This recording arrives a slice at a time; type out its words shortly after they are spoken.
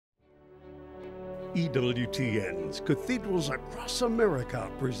EWTN's Cathedrals Across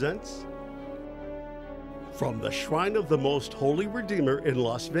America presents from the Shrine of the Most Holy Redeemer in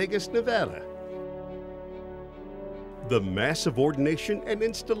Las Vegas, Nevada, the massive ordination and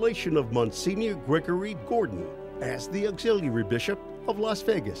installation of Msgr Gregory Gordon as the Auxiliary Bishop of Las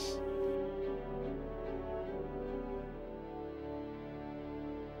Vegas.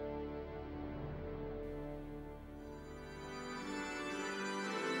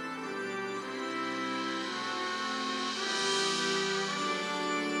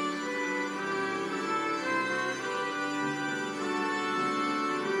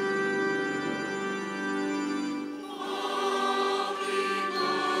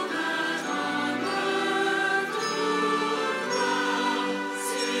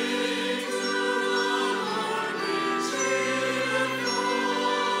 See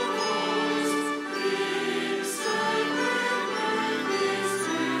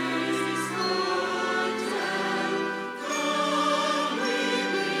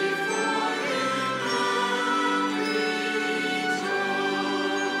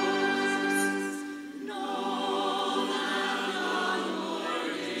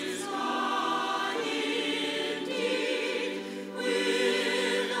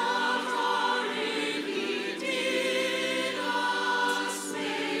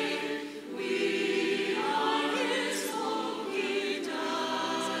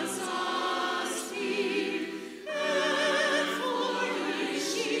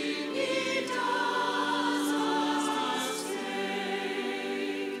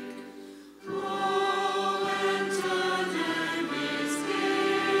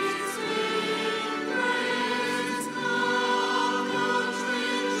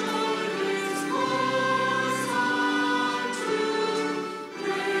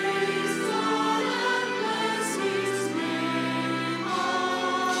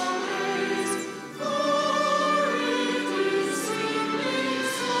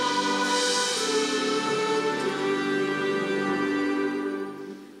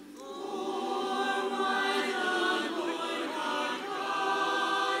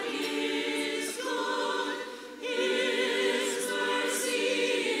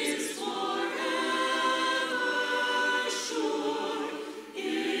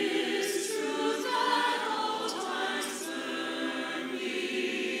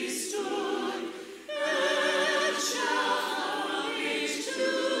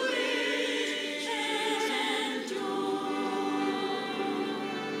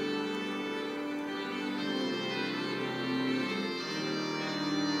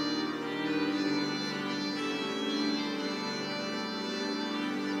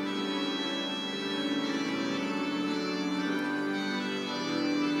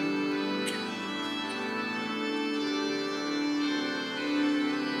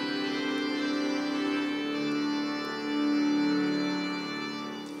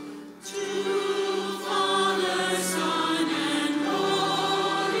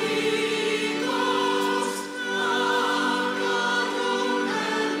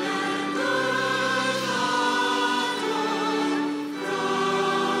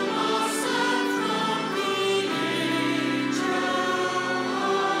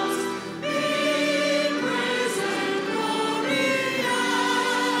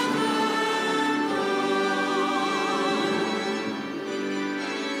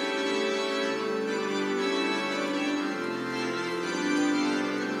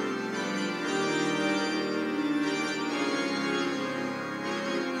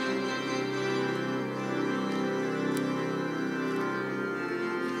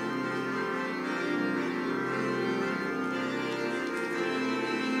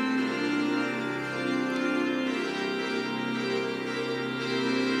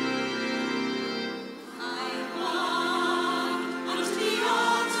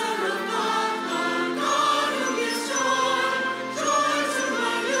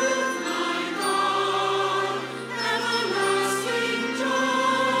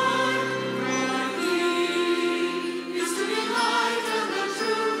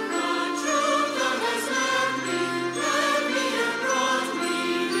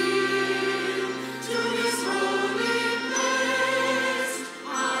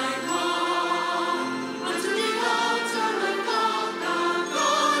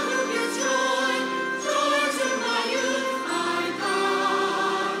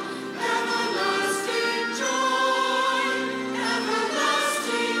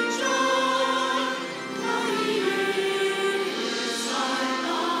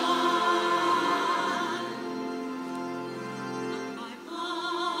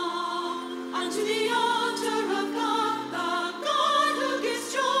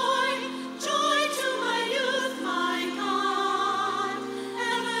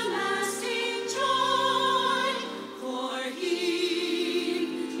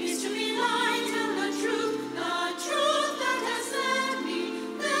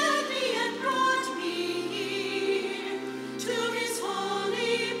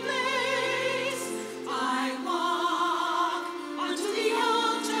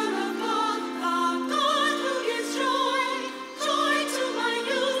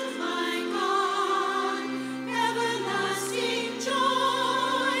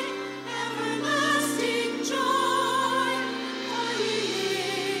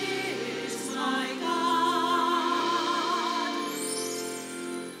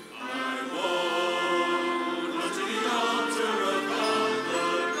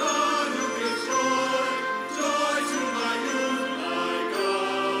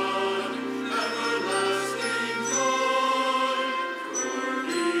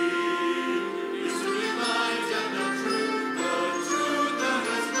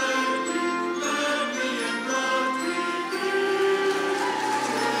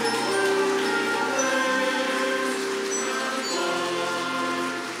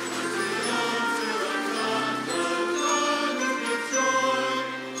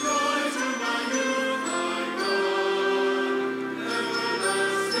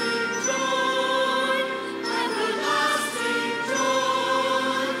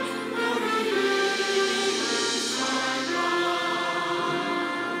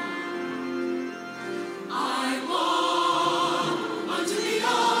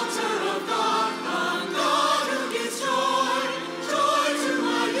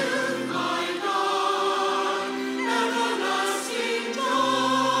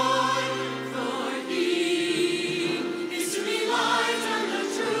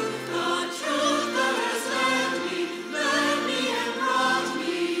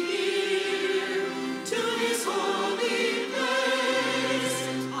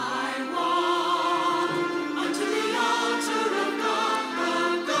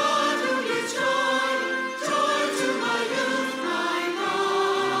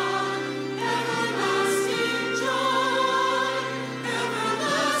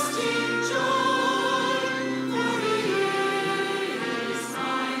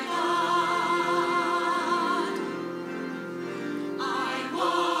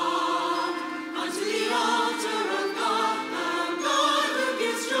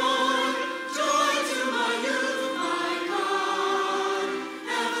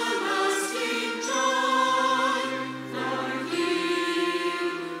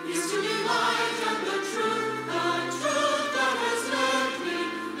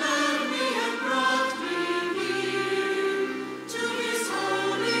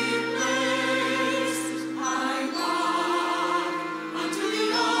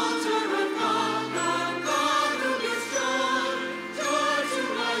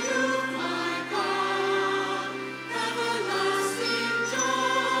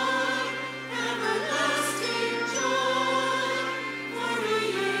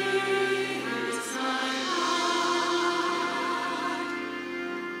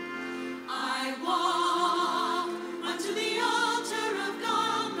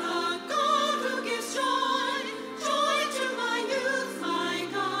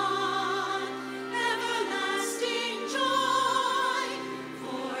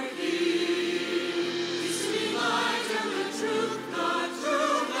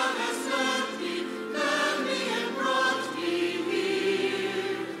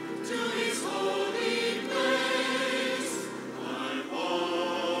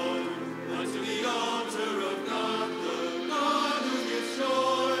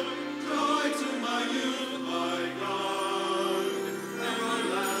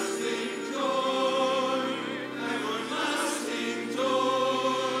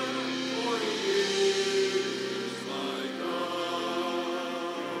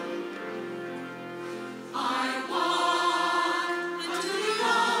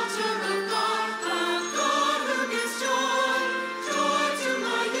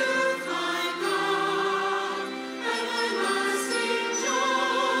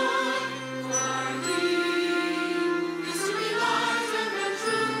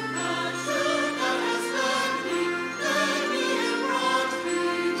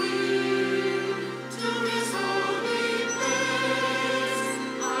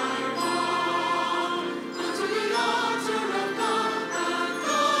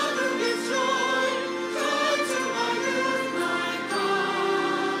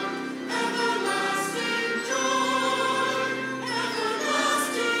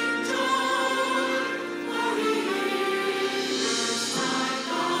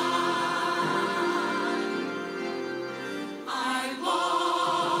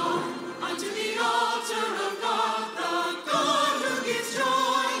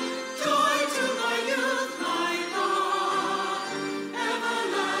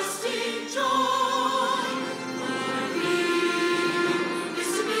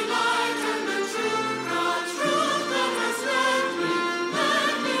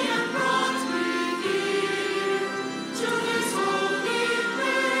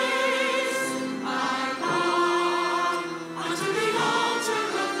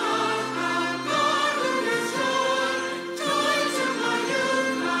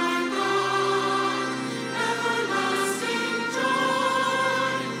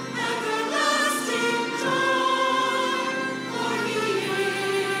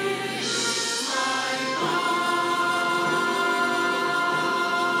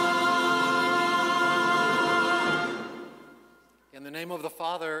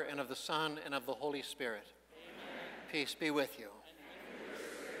Father, and of the Son, and of the Holy Spirit. Amen. Peace be with you.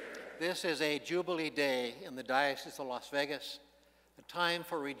 This is a Jubilee Day in the Diocese of Las Vegas, a time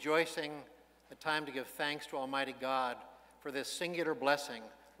for rejoicing, a time to give thanks to Almighty God for this singular blessing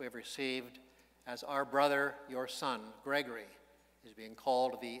we have received as our brother, your son, Gregory, is being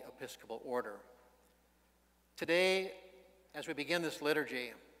called to the Episcopal order. Today, as we begin this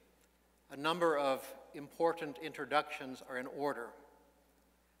liturgy, a number of important introductions are in order.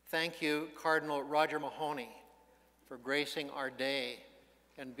 Thank you, Cardinal Roger Mahoney, for gracing our day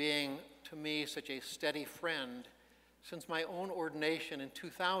and being, to me, such a steady friend since my own ordination in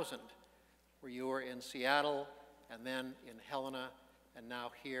 2000, where you were in Seattle and then in Helena and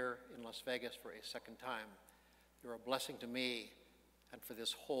now here in Las Vegas for a second time. You're a blessing to me and for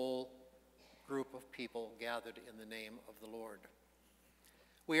this whole group of people gathered in the name of the Lord.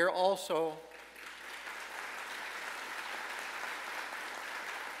 We are also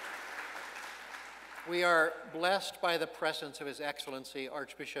blessed by the presence of His Excellency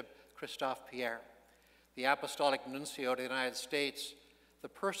Archbishop Christophe Pierre, the Apostolic Nuncio of the United States, the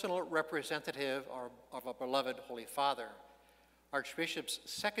personal representative of our beloved Holy Father. Archbishop's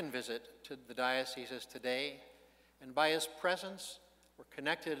second visit to the diocese is today, and by his presence, we're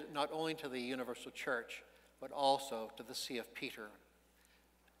connected not only to the Universal Church, but also to the See of Peter.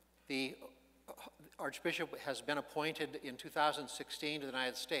 The Archbishop has been appointed in 2016 to the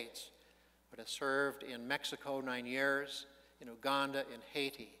United States, but has served in Mexico 9 years, in Uganda, in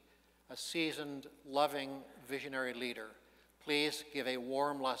Haiti, a seasoned, loving, visionary leader. Please give a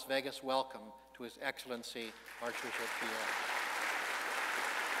warm Las Vegas welcome to His Excellency Archbishop Pierre.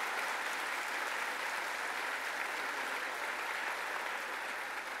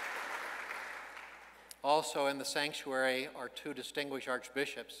 Also in the sanctuary are two distinguished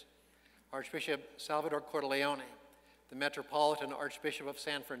archbishops, Archbishop Salvador Corleone, the Metropolitan Archbishop of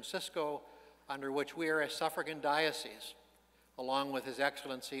San Francisco, under which we are a suffragan diocese, along with His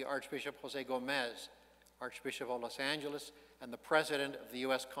Excellency Archbishop Jose Gomez, Archbishop of Los Angeles, and the President of the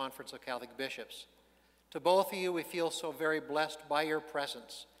U.S. Conference of Catholic Bishops. To both of you, we feel so very blessed by your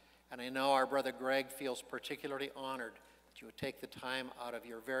presence, and I know our brother Greg feels particularly honored that you would take the time out of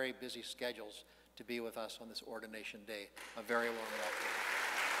your very busy schedules to be with us on this Ordination Day. A very warm welcome.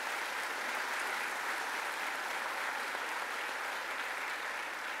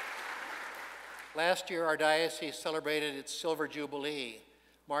 Last year, our diocese celebrated its Silver Jubilee,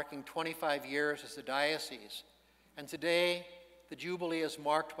 marking 25 years as a diocese. And today, the Jubilee is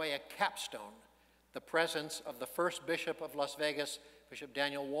marked by a capstone, the presence of the first Bishop of Las Vegas, Bishop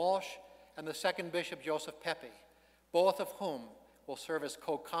Daniel Walsh, and the second Bishop, Joseph Pepe, both of whom will serve as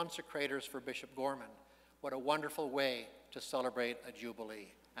co-consecrators for Bishop Gorman. What a wonderful way to celebrate a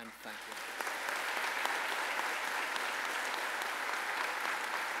Jubilee, and thank you.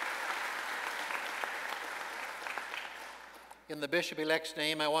 In the bishop-elect's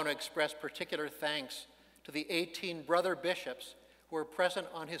name, I want to express particular thanks to the 18 brother bishops who were present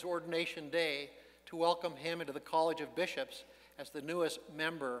on his ordination day to welcome him into the College of Bishops as the newest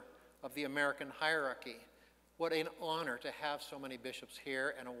member of the American hierarchy. What an honor to have so many bishops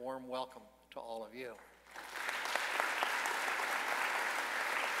here, and a warm welcome to all of you.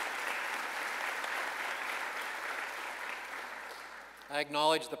 I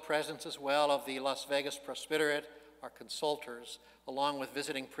acknowledge the presence as well of the Las Vegas Presbyterate, our consultors, along with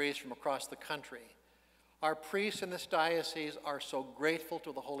visiting priests from across the country. Our priests in this diocese are so grateful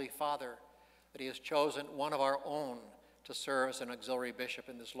to the Holy Father that He has chosen one of our own to serve as an auxiliary bishop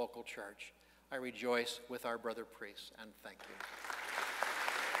in this local church. I rejoice with our brother priests, and thank you.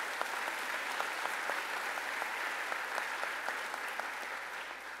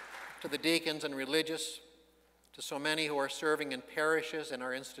 To the deacons and religious, to so many who are serving in parishes and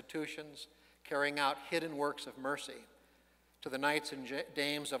our institutions, carrying out hidden works of mercy, to the knights and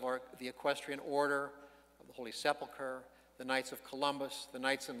dames of the Equestrian Order of the Holy Sepulchre, the Knights of Columbus, the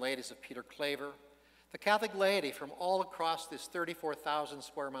Knights and Ladies of Peter Claver, the Catholic laity from all across this 34,000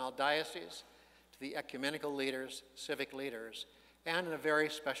 square mile diocese, to the ecumenical leaders, civic leaders, and in a very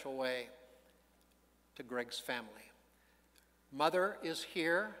special way, to Greg's family. Mother is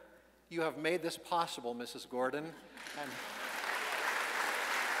here. You have made this possible, Mrs. Gordon.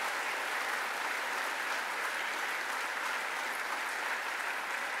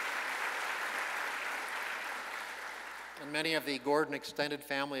 And many of the Gordon extended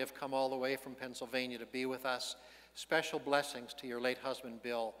family have come all the way from Pennsylvania to be with us. Special blessings to your late husband,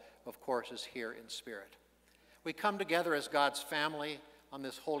 Bill, who of course is here in spirit. We come together as God's family on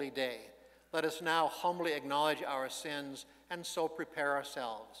this holy day. Let us now humbly acknowledge our sins and so prepare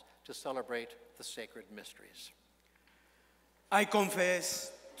ourselves to celebrate the sacred mysteries. I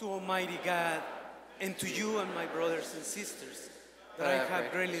confess to Almighty God, and to you and my brothers and sisters, that I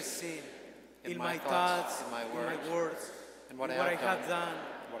have greatly sinned in my thoughts, in my words, and what I have done,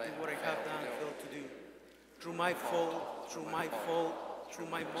 and what I have done failed to do. Through my fault, through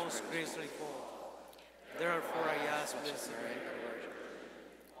my most grisly fault. Therefore I ask, blessed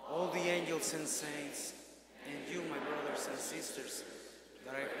all the angels and saints, and you, my brothers and sisters,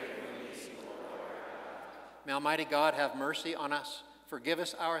 that I have greatly sinned. May Almighty God have mercy on us, forgive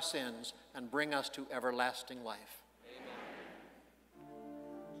us our sins, and bring us to everlasting life.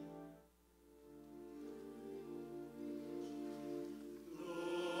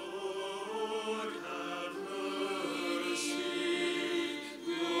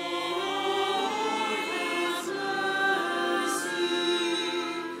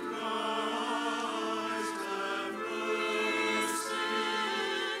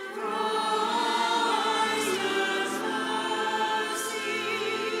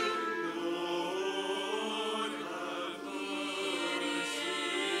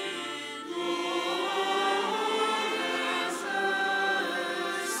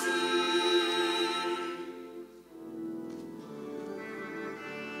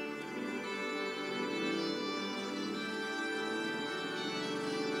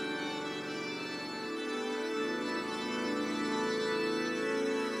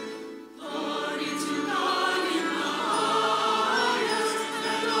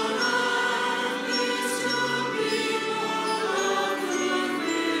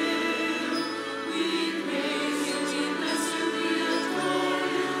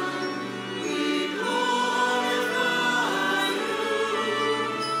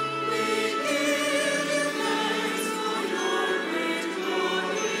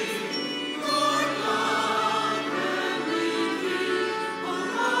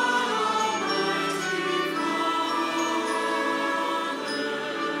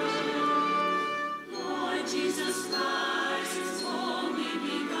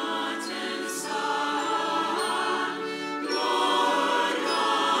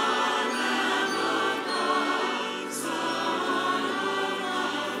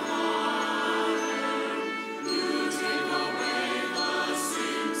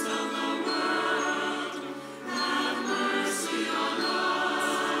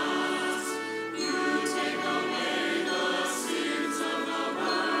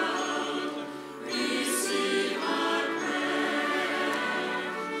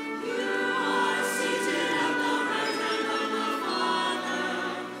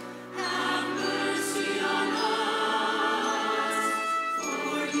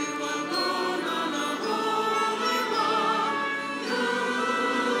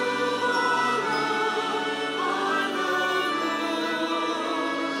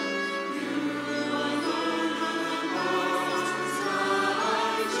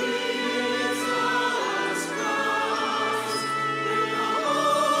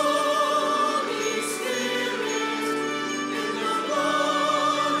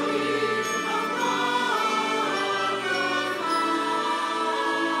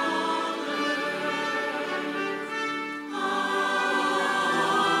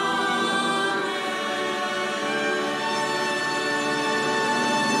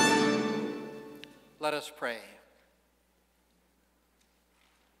 Let us pray.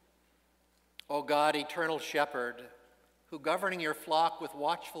 O God, eternal shepherd, who governing your flock with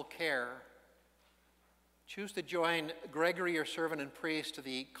watchful care, choose to join Gregory, your servant and priest, to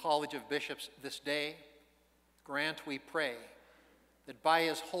the College of Bishops this day. Grant, we pray, that by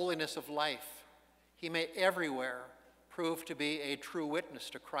his holiness of life, he may everywhere prove to be a true witness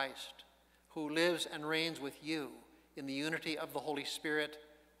to Christ, who lives and reigns with you in the unity of the Holy Spirit,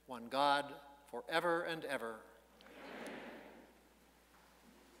 one God, forever and ever.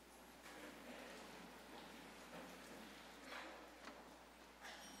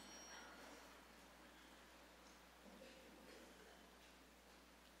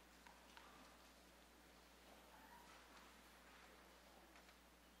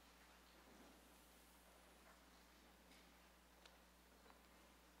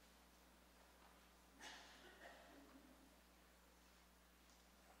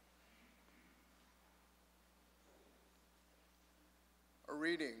 A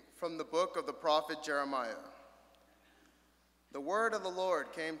reading from the book of the prophet Jeremiah. The word of the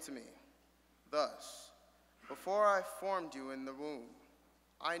Lord came to me, thus: before I formed you in the womb,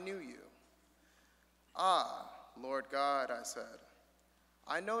 I knew you. Ah, Lord God, I said,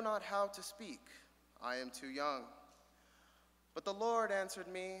 I know not how to speak, I am too young. But the Lord answered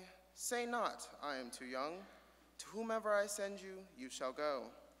me, say not, I am too young. To whomever I send you, you shall go.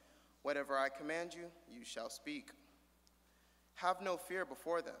 Whatever I command you, you shall speak. Have no fear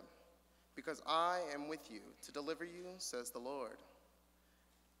before them, because I am with you to deliver you, says the Lord.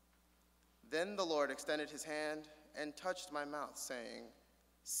 Then the Lord extended his hand and touched my mouth, saying,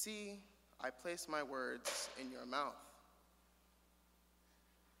 See, I place my words in your mouth.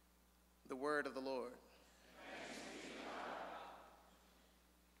 The word of the Lord.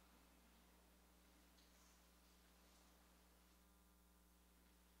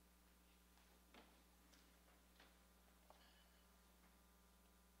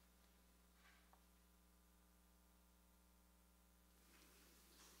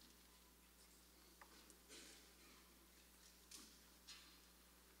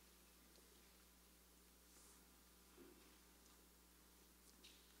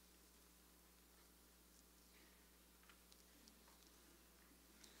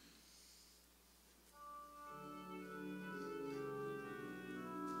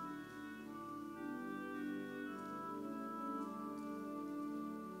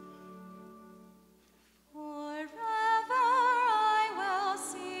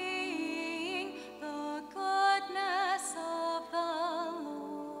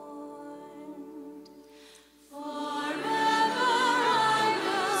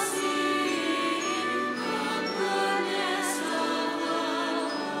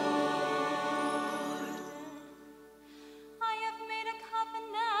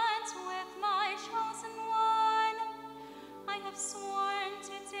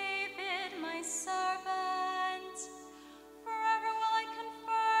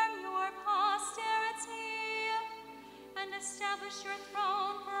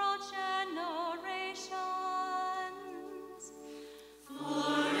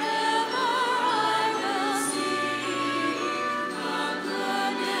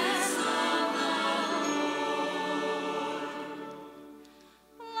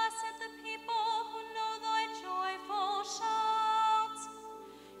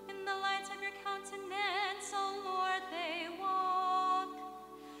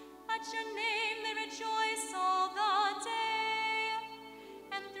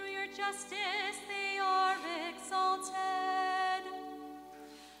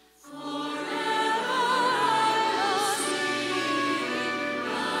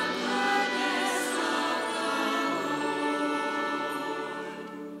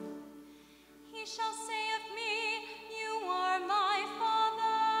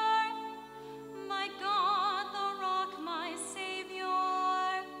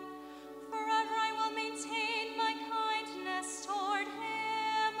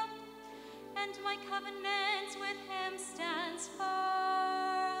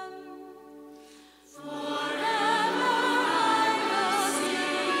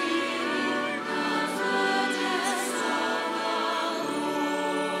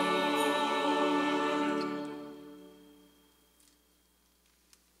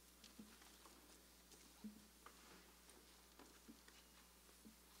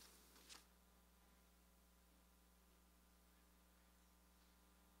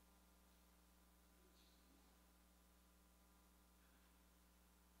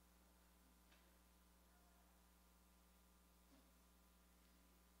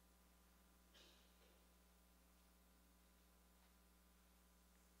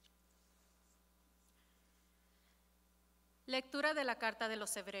 Lectura de la carta de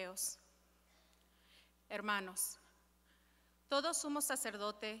los Hebreos. Hermanos, todo sumo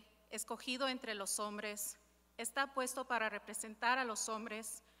sacerdote escogido entre los hombres está puesto para representar a los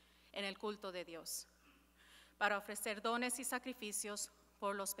hombres en el culto de Dios, para ofrecer dones y sacrificios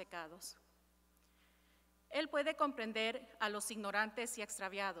por los pecados. Él puede comprender a los ignorantes y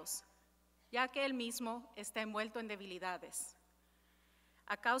extraviados, ya que él mismo está envuelto en debilidades.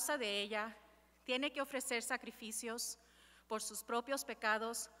 A causa de ella, tiene que ofrecer sacrificios por sus propios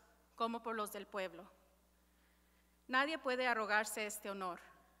pecados como por los del pueblo. Nadie puede arrogarse este honor.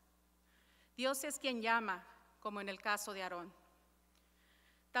 Dios es quien llama, como en el caso de Aarón.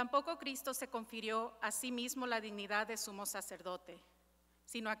 Tampoco Cristo se confirió a sí mismo la dignidad de sumo sacerdote,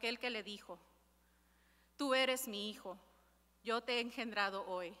 sino aquel que le dijo: Tú eres mi hijo, yo te he engendrado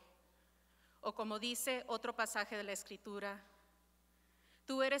hoy. O como dice otro pasaje de la Escritura: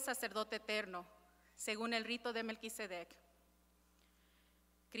 Tú eres sacerdote eterno, según el rito de Melquisedec.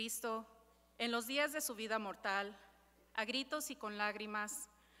 Cristo, en los días de su vida mortal, a gritos y con lágrimas,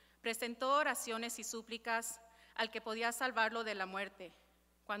 presentó oraciones y súplicas al que podía salvarlo de la muerte,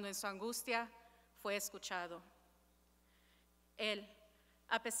 cuando en su angustia fue escuchado. Él,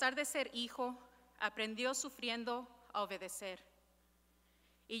 a pesar de ser hijo, aprendió sufriendo a obedecer,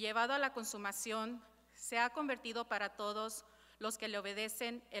 y llevado a la consumación, se ha convertido para todos los que le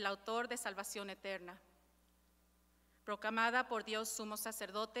obedecen el autor de salvación eterna. proclamada por Dios sumo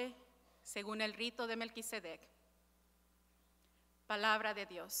sacerdote, según el rito de Melquisedec. Palabra de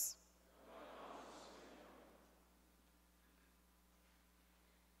Dios.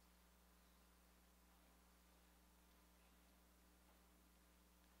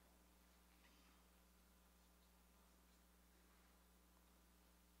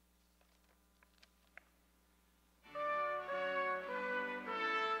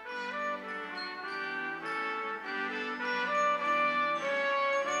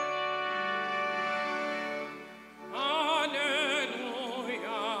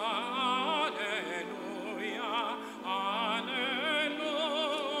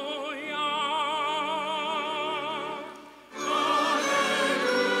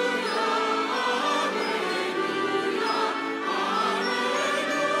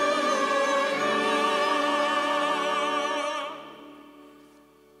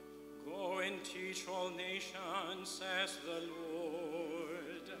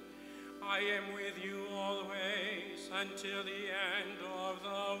 Until the end of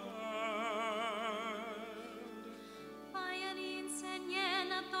the world. Vayan y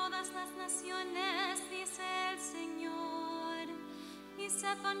enseñen a todas las naciones, dice el Señor, y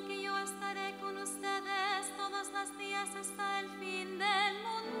sepan que yo estaré con ustedes todos los días hasta el fin del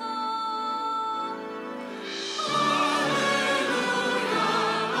mundo.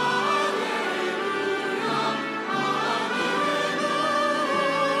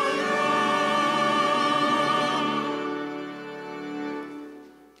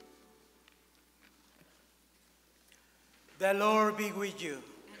 The Lord be with you.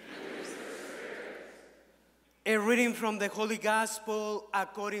 A reading from the Holy Gospel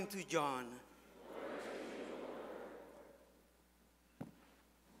according to John.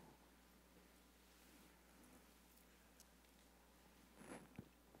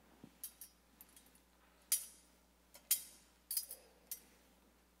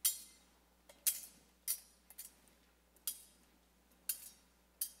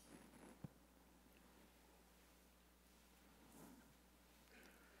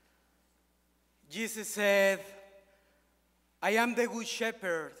 Jesus said, I am the good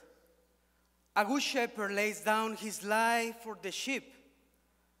shepherd. A good shepherd lays down his life for the sheep.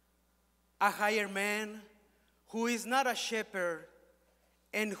 A hired man who is not a shepherd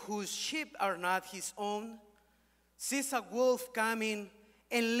and whose sheep are not his own sees a wolf coming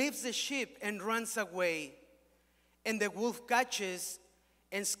and leaves the sheep and runs away. And the wolf catches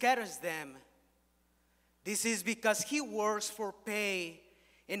and scatters them. This is because he works for pay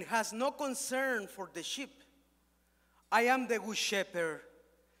and has no concern for the sheep. I am the good shepherd,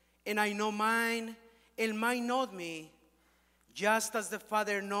 and I know mine, and mine know me, just as the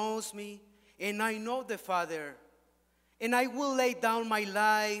Father knows me, and I know the Father. And I will lay down my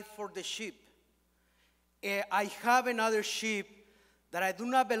life for the sheep. I have another sheep that I do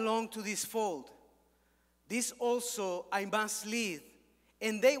not belong to this fold. This also I must lead,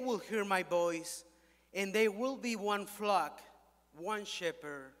 and they will hear my voice, and they will be one flock, one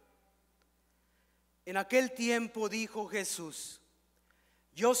shepherd. En aquel tiempo dijo Jesús,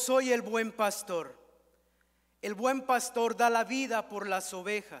 yo soy el buen pastor. El buen pastor da la vida por las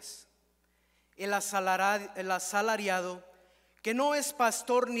ovejas. El asalariado, que no es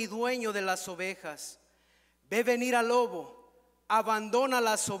pastor ni dueño de las ovejas, ve venir al lobo, abandona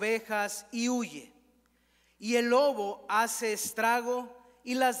las ovejas y huye. Y el lobo hace estrago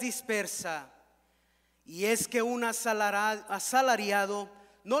y las dispersa. Y es que un asalariado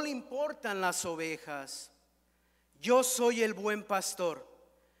no le importan las ovejas. Yo soy el buen pastor,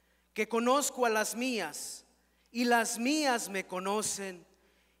 que conozco a las mías, y las mías me conocen,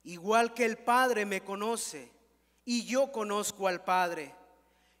 igual que el Padre me conoce, y yo conozco al Padre.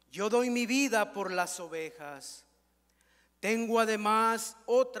 Yo doy mi vida por las ovejas. Tengo además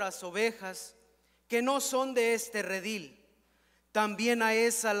otras ovejas que no son de este redil. También a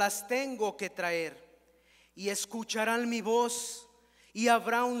esas las tengo que traer, y escucharán mi voz, y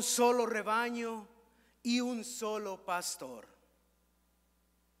habrá un solo rebaño y un solo pastor.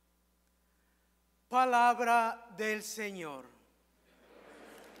 Palabra del Señor.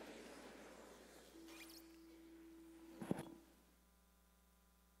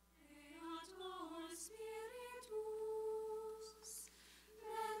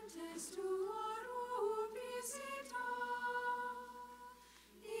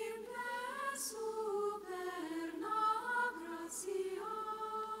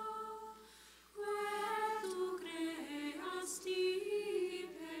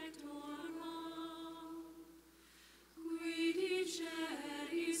 We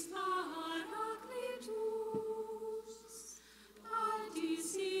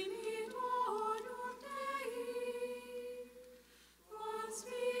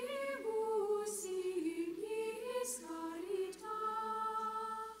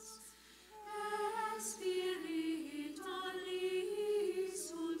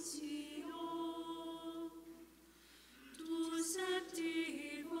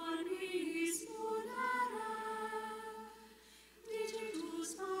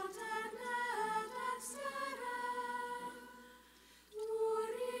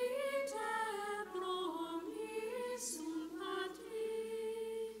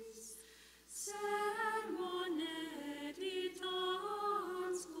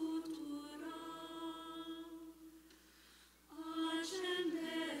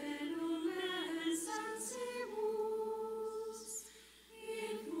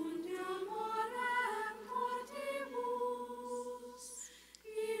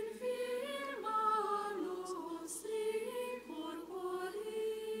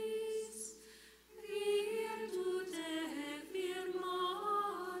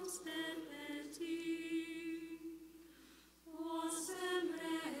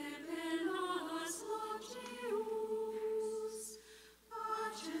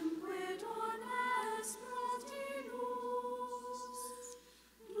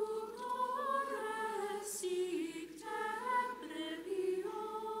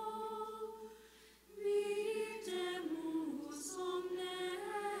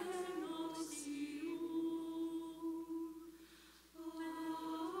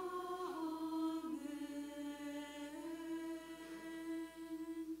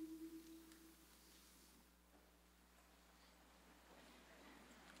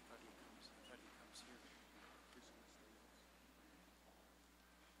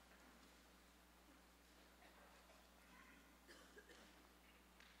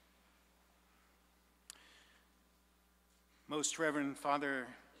Most Reverend Father,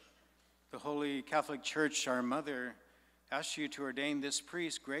 the Holy Catholic Church, our mother, asks you to ordain this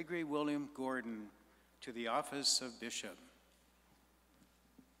priest, Gregory William Gordon, to the office of bishop.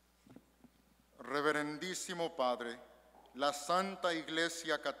 Reverendísimo Padre, la Santa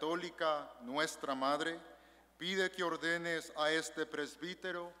Iglesia Católica, nuestra Madre, pide que ordenes a este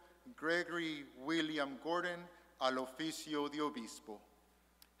presbítero, Gregory William Gordon, al oficio de obispo.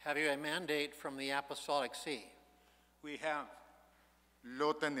 Have you a mandate from the Apostolic See? We have.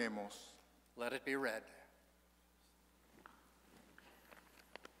 Lo tenemos. Let it be read.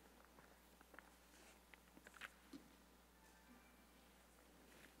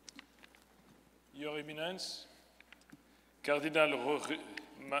 Your Eminence, Cardinal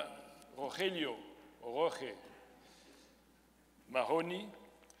Rogelio Mahoney,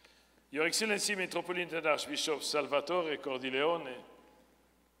 Your Excellency Metropolitan Archbishop Salvatore Cordileone,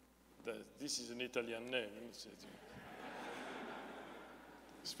 this is an Italian name,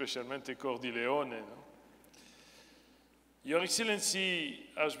 specialmente Cordileone, no? Your Excellency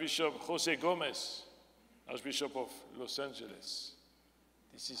Archbishop Jose Gomez, Archbishop of Los Angeles,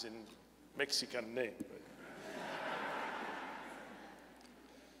 this is a Mexican name.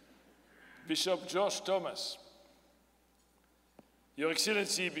 Bishop George Thomas, Your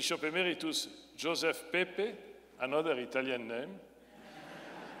Excellency Bishop Emeritus Joseph Pepe, another Italian name.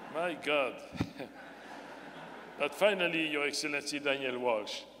 My God. But finally, Your Excellency Daniel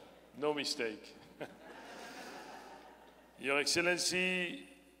Walsh, no mistake. Your Excellency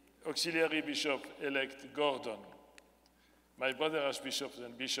Auxiliary Bishop-elect Gordon, my brother Archbishops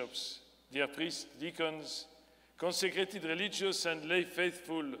and Bishops, dear priests, deacons, consecrated religious and lay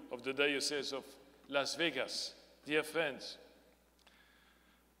faithful of the Diocese of Las Vegas, dear friends,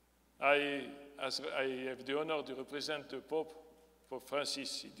 as I have the honor to represent the Pope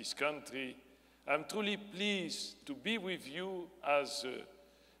Francis in this country, I'm truly pleased to be with you as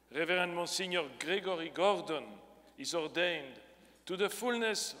Reverend Monsignor Gregory Gordon is ordained to the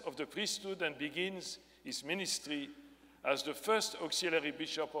fullness of the priesthood and begins his ministry as the first auxiliary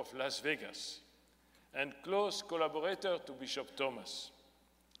bishop of Las Vegas and close collaborator to Bishop Thomas.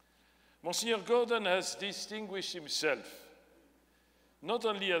 Monsignor Gordon has distinguished himself not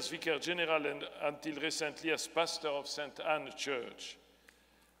only as Vicar General and until recently as pastor of St. Anne Church,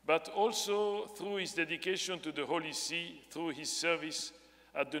 but also through his dedication to the Holy See, through his service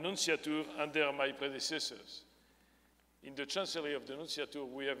at the Nunciature under my predecessors. In the Chancellery of the Nunciature,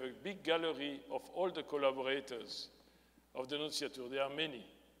 we have a big gallery of all the collaborators of the Nunciature. There are many.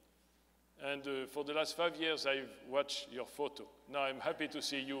 And for the last 5 years, I've watched your photo. Now I'm happy to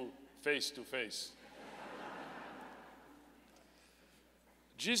see you face to face.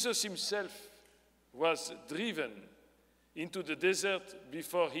 Jesus himself was driven into the desert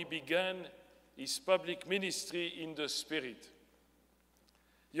before he began his public ministry in the Spirit.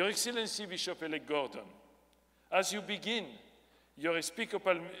 Your Excellency Bishop-elect Gordon, as you begin your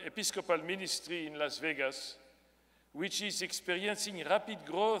episcopal ministry in Las Vegas, which is experiencing rapid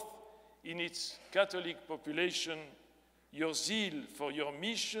growth in its Catholic population, your zeal for your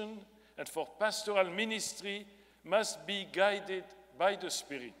mission and for pastoral ministry must be guided by the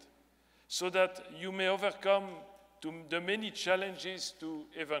Spirit, so that you may overcome the many challenges to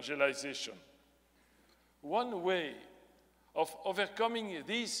evangelization. One way of overcoming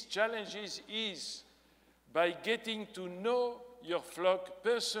these challenges is by getting to know your flock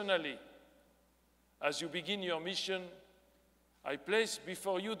personally. As you begin your mission, I place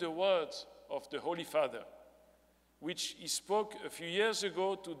before you the words of the Holy Father, which he spoke a few years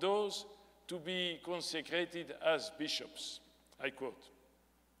ago to those to be consecrated as bishops. I quote,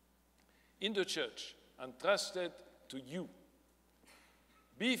 "In the church entrusted to you,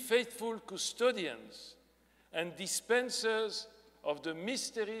 be faithful custodians and dispensers of the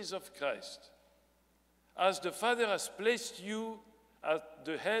mysteries of Christ. As the Father has placed you at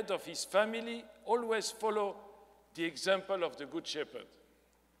the head of his family, always follow the example of the Good Shepherd,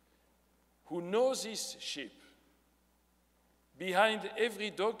 who knows his sheep. Behind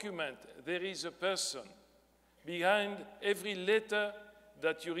every document, there is a person. Behind every letter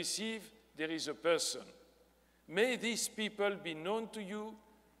that you receive, there is a person. May these people be known to you,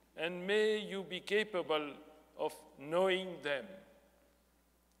 and may you be capable of knowing them."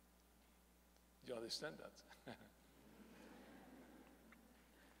 Do you understand that?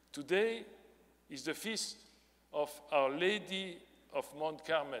 Today is the feast of Our Lady of Mount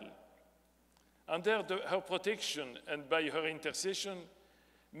Carmel. Under her protection and by her intercession,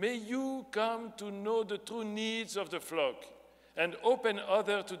 may you come to know the true needs of the flock and open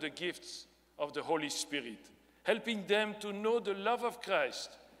others to the gifts of the Holy Spirit, helping them to know the love of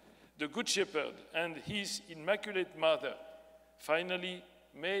Christ, the Good Shepherd, and his Immaculate Mother, Finally,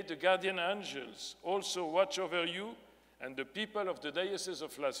 may the guardian angels also watch over you and the people of the Diocese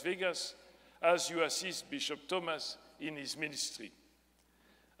of Las Vegas as you assist Bishop Thomas in his ministry.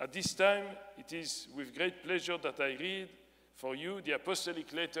 At this time, it is with great pleasure that I read for you the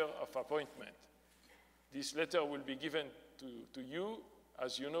apostolic letter of appointment. This letter will be given to you.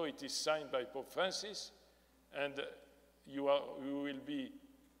 As you know, it is signed by Pope Francis, and you will be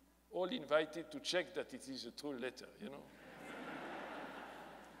all invited to check that it is a true letter, you know.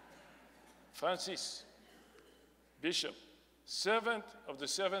 Francis, Bishop, servant of the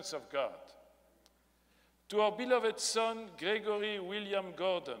servants of God, to our beloved son, Gregory William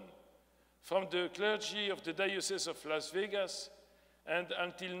Gordon, from the clergy of the Diocese of Las Vegas, and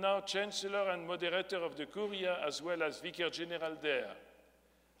until now Chancellor and Moderator of the Curia, as well as Vicar General there,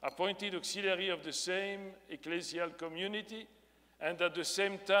 appointed auxiliary of the same ecclesial community, and at the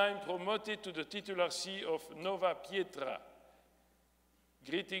same time promoted to the titular see of Nova Pietra.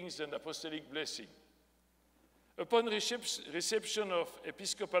 Greetings and apostolic blessing. Upon reception of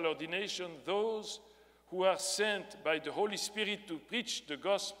episcopal ordination, those who are sent by the Holy Spirit to preach the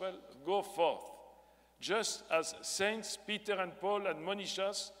gospel go forth, just as Saints Peter and Paul admonish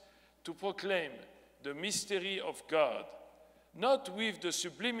us to proclaim the mystery of God, not with the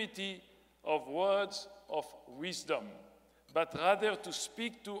sublimity of words of wisdom, but rather to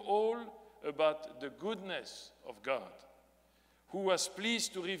speak to all about the goodness of God, who was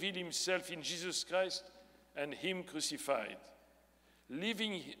pleased to reveal himself in Jesus Christ and him crucified,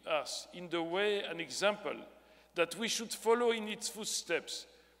 leaving us in the way an example that we should follow in its footsteps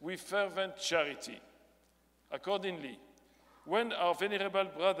with fervent charity. Accordingly, when our venerable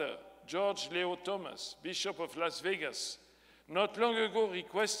brother, George Leo Thomas, Bishop of Las Vegas, not long ago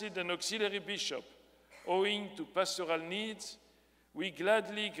requested an auxiliary bishop owing to pastoral needs, we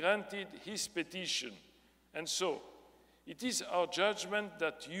gladly granted his petition. And so, it is our judgment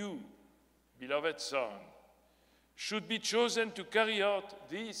that you, beloved son, should be chosen to carry out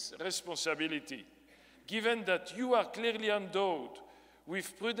this responsibility, given that you are clearly endowed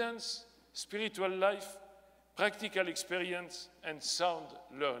with prudence, spiritual life, practical experience, and sound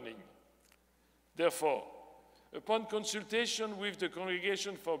learning. Therefore, upon consultation with the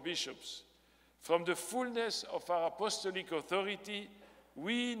Congregation for Bishops, from the fullness of our apostolic authority,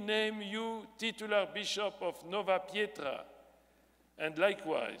 we name you titular Bishop of Nova Pietra, and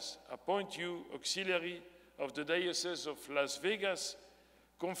likewise appoint you auxiliary of the Diocese of Las Vegas,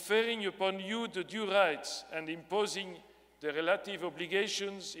 conferring upon you the due rights and imposing the relative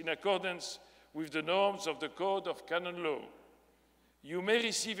obligations in accordance with the norms of the Code of Canon Law. You may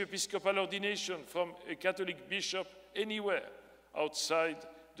receive episcopal ordination from a Catholic bishop anywhere outside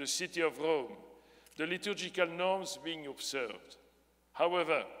the city of Rome, the liturgical norms being observed.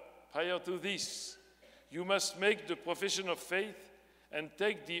 However, prior to this, you must make the profession of faith and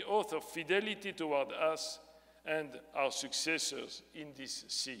take the oath of fidelity toward us and our successors in this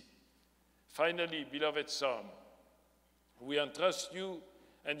see. Finally, beloved son, we entrust you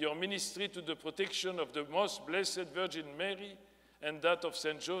and your ministry to the protection of the most blessed Virgin Mary and that of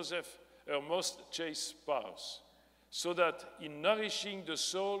Saint Joseph, her most chaste spouse, so that in nourishing the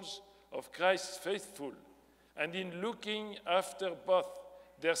souls of Christ's faithful and in looking after both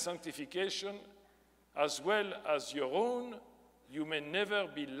their sanctification as well as your own, you may never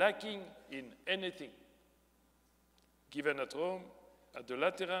be lacking in anything. Given at Rome, at the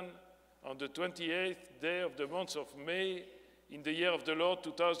Lateran, on the 28th day of the month of May, in the year of the Lord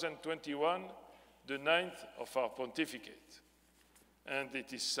 2021, the 9th of our pontificate. And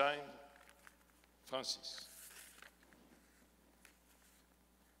it is signed, Francis.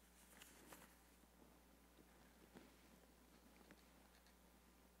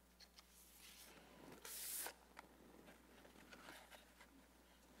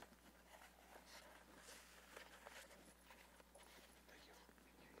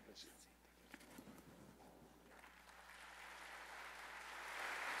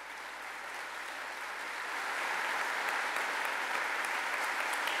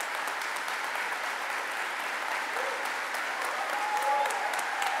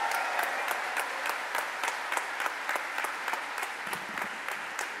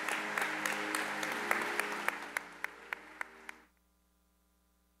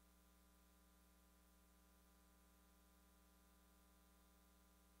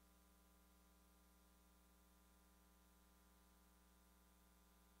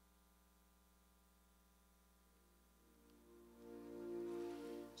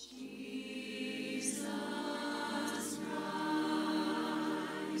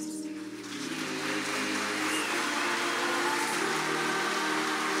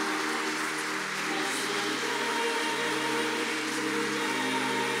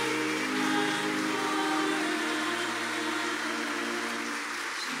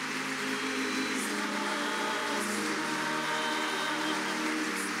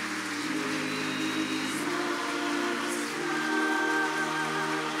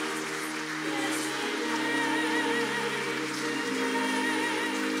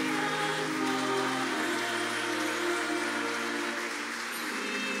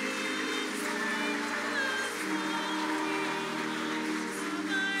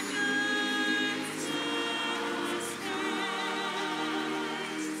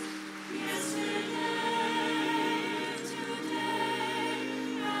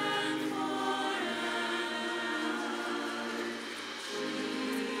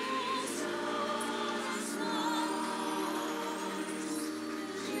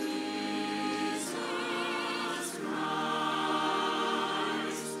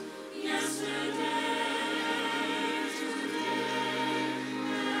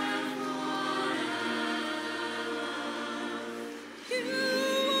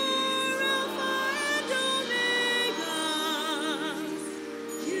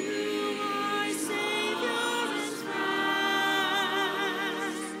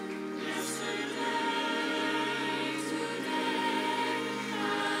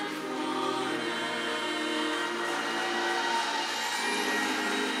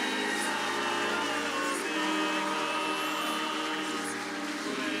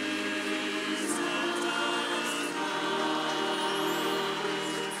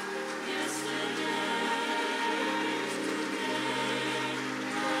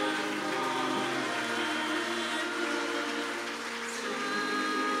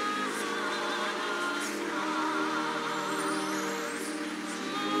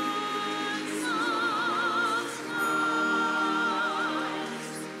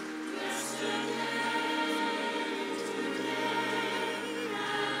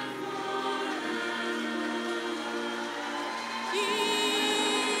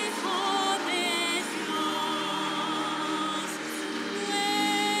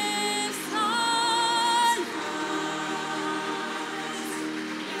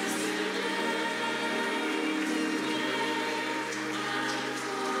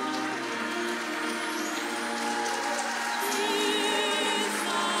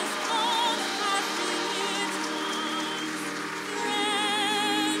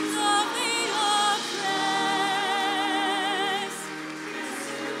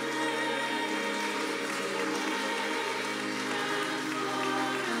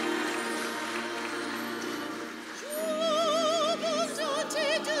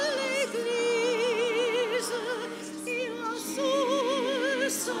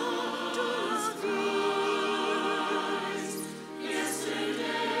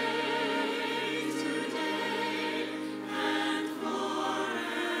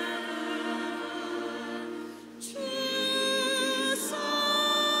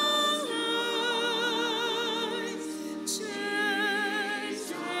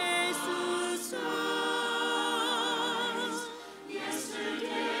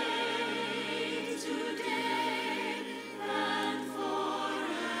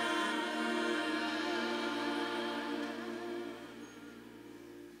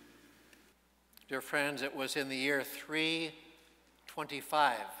 Dear friends, it was in the year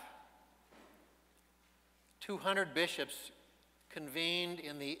 325. 200 bishops convened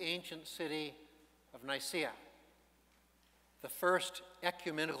in the ancient city of Nicaea, the first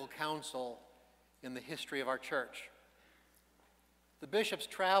ecumenical council in the history of our church. The bishops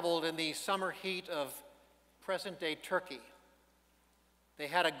traveled in the summer heat of present-day Turkey. They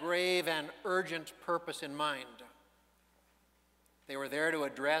had a grave and urgent purpose in mind. They were there to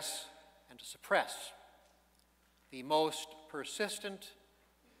address and to suppress the most persistent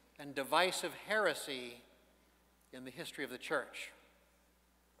and divisive heresy in the history of the church.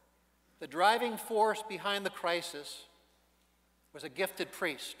 The driving force behind the crisis was a gifted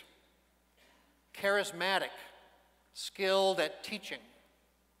priest, charismatic, skilled at teaching,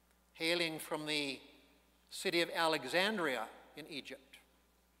 hailing from the city of Alexandria in Egypt.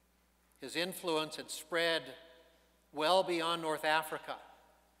 His influence had spread well beyond North Africa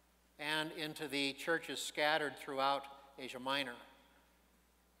and into the churches scattered throughout Asia Minor.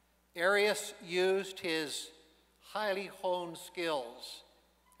 Arius used his highly honed skills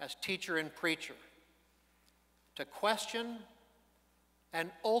as teacher and preacher to question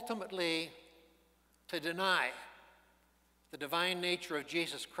and ultimately to deny the divine nature of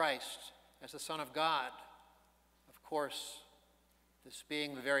Jesus Christ as the Son of God. Of course, this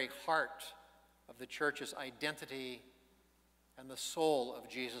being the very heart of the church's identity and the soul of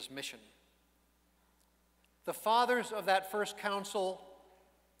Jesus' mission. The fathers of that first council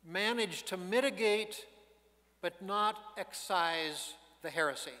managed to mitigate but not excise the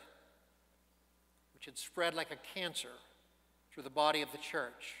heresy, which had spread like a cancer through the body of the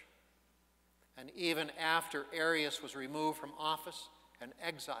church. And even after Arius was removed from office and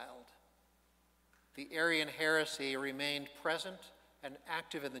exiled, the Arian heresy remained present and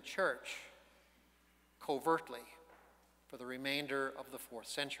active in the church covertly for the remainder of the 4th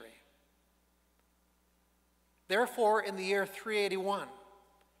century. Therefore, in the year 381,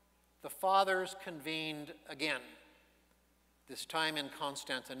 the fathers convened again, this time in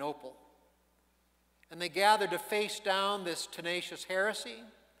Constantinople. And they gathered to face down this tenacious heresy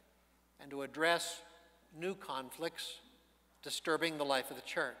and to address new conflicts disturbing the life of the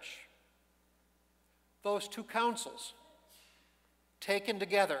church. Those two councils, taken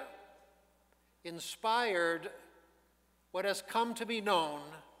together, inspired what has come to be known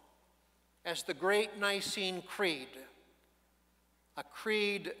as the Great Nicene Creed, a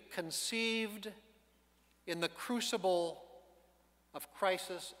creed conceived in the crucible of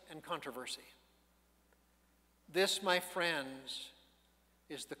crisis and controversy. This, my friends,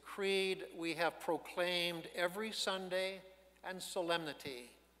 is the creed we have proclaimed every Sunday and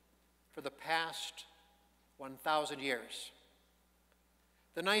solemnity for the past 1,000 years.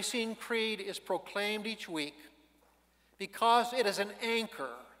 The Nicene Creed is proclaimed each week because it is an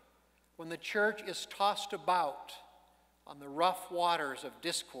anchor when the church is tossed about on the rough waters of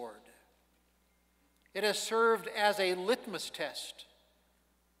discord. It has served as a litmus test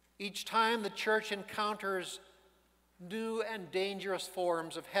each time the church encounters new and dangerous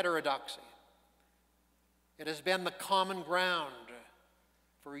forms of heterodoxy. It has been the common ground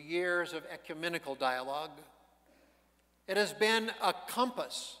for years of ecumenical dialogue. It has been a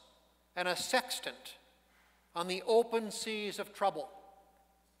compass and a sextant on the open seas of trouble,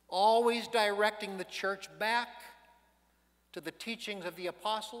 always directing the church back to the teachings of the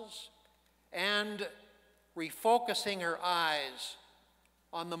apostles and refocusing her eyes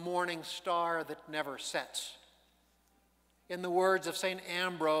on the morning star that never sets. In the words of St.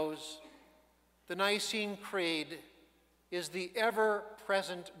 Ambrose, the Nicene Creed is the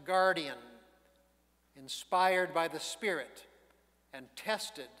ever-present guardian, inspired by the Spirit and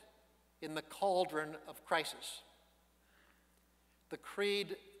tested in the cauldron of crisis. The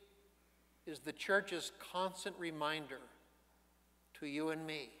Creed is the Church's constant reminder to you and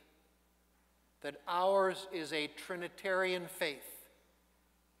me that ours is a Trinitarian faith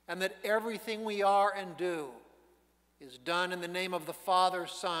and that everything we are and do is done in the name of the Father,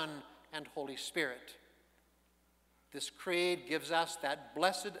 Son, and Holy Spirit. This creed gives us that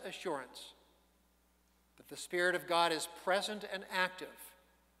blessed assurance that the Spirit of God is present and active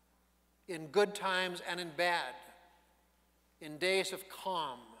in good times and in bad, in days of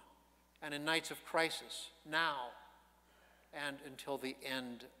calm and in nights of crisis, now and until the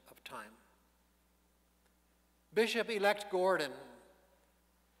end of time. Bishop-elect Gordon,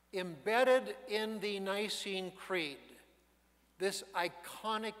 embedded in the Nicene Creed, this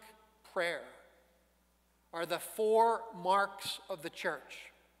iconic prayer, are the 4 marks of the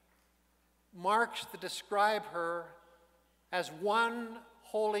church, marks that describe her as one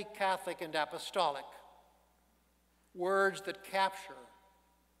holy Catholic and apostolic, words that capture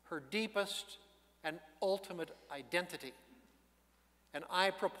her deepest and ultimate identity. And I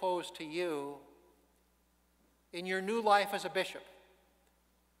propose to you, in your new life as a bishop,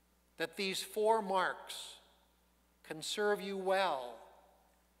 that these 4 marks can serve you well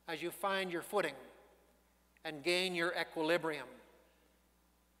as you find your footing and gain your equilibrium.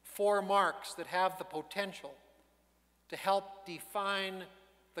 4 marks that have the potential to help define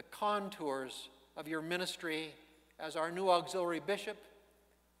the contours of your ministry as our new auxiliary bishop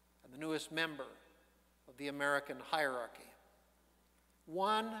and the newest member of the American hierarchy.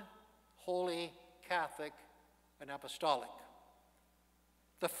 1, holy, Catholic, and apostolic.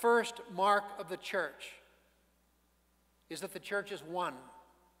 The first mark of the church is that the church is one.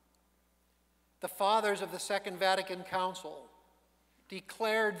 The fathers of the Second Vatican Council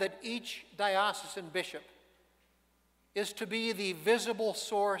declared that each diocesan bishop is to be the visible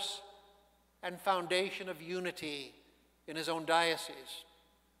source and foundation of unity in his own diocese,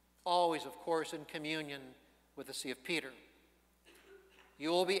 always, of course, in communion with the See of Peter. You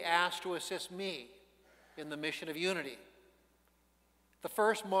will be asked to assist me in the mission of unity. The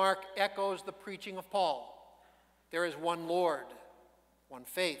first mark echoes the preaching of Paul. There is one Lord, one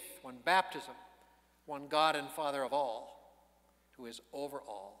faith, one baptism, one God and Father of all, who is over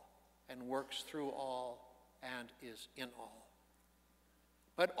all and works through all and is in all.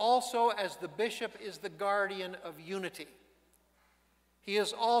 But also, as the bishop is the guardian of unity, he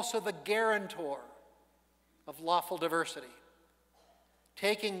is also the guarantor of lawful diversity,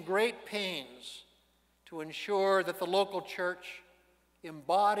 taking great pains to ensure that the local church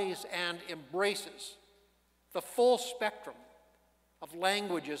embodies and embraces the full spectrum of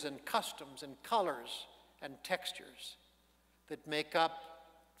languages and customs and colors and textures that make up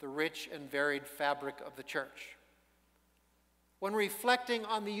the rich and varied fabric of the church. When reflecting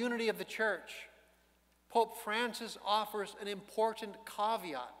on the unity of the church, Pope Francis offers an important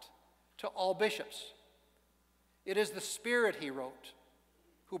caveat to all bishops. It is the Spirit, he wrote,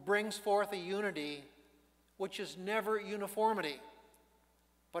 who brings forth a unity which is never uniformity,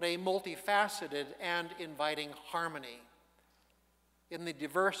 but a multifaceted and inviting harmony. In the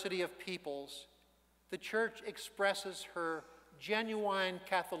diversity of peoples, the Church expresses her genuine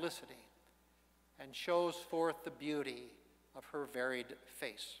Catholicity and shows forth the beauty of her varied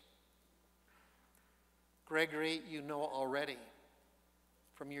face. Gregory, you know already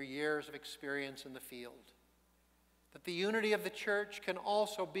from your years of experience in the field that the unity of the Church can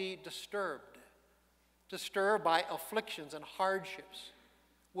also be disturbed by afflictions and hardships,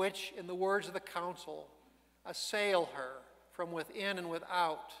 which, in the words of the Council, assail her from within and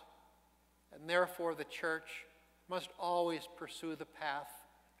without, and therefore the Church must always pursue the path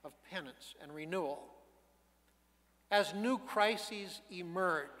of penance and renewal. As new crises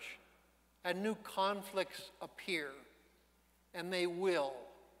emerge and new conflicts appear, and they will,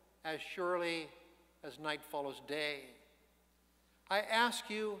 as surely as night follows day, I ask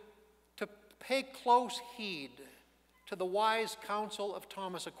you to pay close heed to the wise counsel of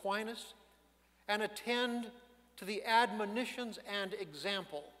Thomas Aquinas and attend to the admonitions and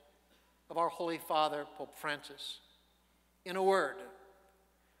example of our Holy Father, Pope Francis. In a word,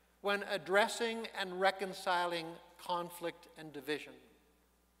 when addressing and reconciling conflict and division,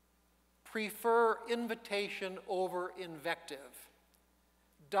 prefer invitation over invective,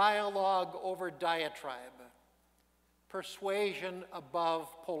 dialogue over diatribe, persuasion above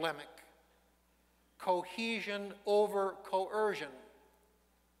polemic, cohesion over coercion.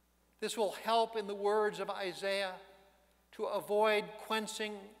 This will help, in the words of Isaiah, to avoid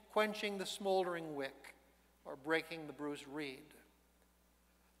quenching the smoldering wick or breaking the bruised reed.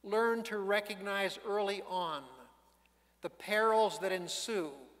 Learn to recognize early on the perils that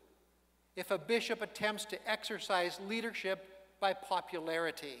ensue if a bishop attempts to exercise leadership by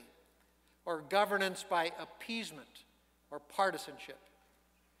popularity or governance by appeasement or partisanship.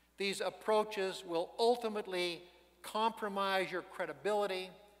 These approaches will ultimately compromise your credibility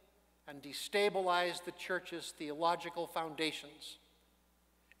and destabilize the Church's theological foundations.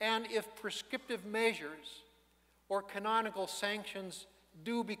 And if prescriptive measures or canonical sanctions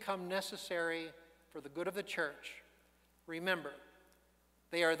do become necessary for the good of the Church, remember,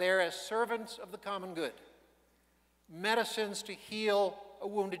 they are there as servants of the common good, medicines to heal a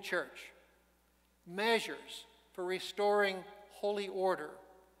wounded church, measures for restoring holy order,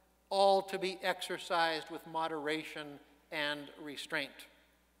 all to be exercised with moderation and restraint.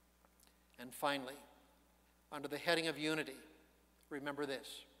 And finally, under the heading of unity, remember this: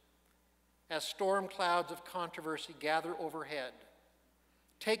 as storm clouds of controversy gather overhead,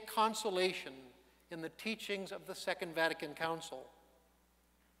 take consolation in the teachings of the Second Vatican Council.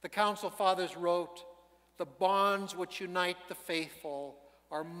 The Council Fathers wrote, "The bonds which unite the faithful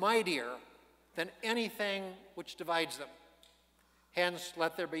are mightier than anything which divides them. Hence,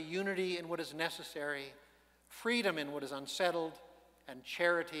 let there be unity in what is necessary, freedom in what is unsettled, and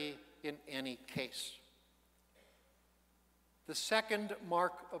charity in any case. The second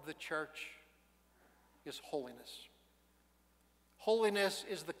mark of the church is holiness. Holiness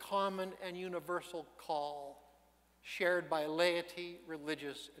is the common and universal call shared by laity,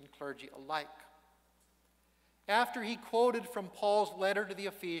 religious, and clergy alike. After he quoted from Paul's letter to the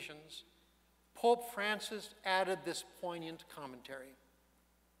Ephesians, Pope Francis added this poignant commentary.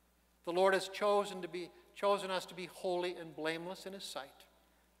 The Lord has chosen us to be holy and blameless in his sight.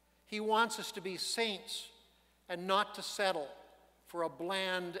 He wants us to be saints and not to settle for a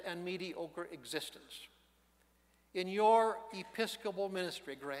bland and mediocre existence. In your episcopal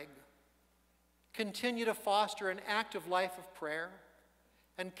ministry, Greg, continue to foster an active life of prayer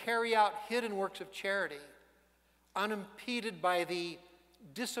and carry out hidden works of charity, unimpeded by the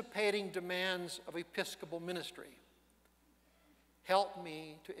dissipating demands of episcopal ministry. Help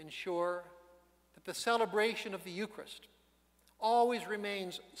me to ensure that the celebration of the Eucharist always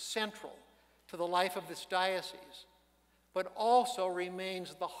remains central to the life of this diocese, but also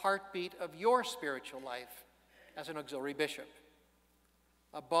remains the heartbeat of your spiritual life as an auxiliary bishop.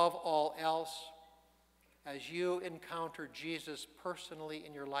 Above all else, as you encounter Jesus personally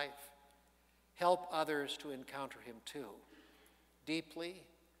in your life, help others to encounter him too, deeply,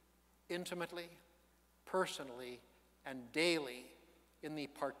 intimately, personally, and daily in the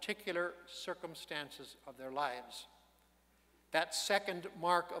particular circumstances of their lives. That second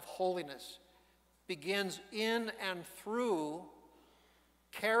mark of holiness begins in and through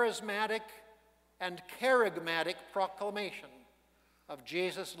charismatic and charagmatic proclamation of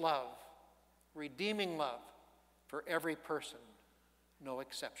Jesus' love, redeeming love for every person, no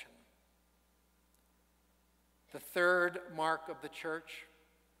exception. The third mark of the church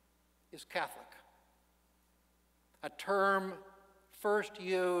is Catholic, a term first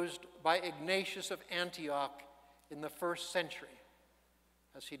used by Ignatius of Antioch in the 1st century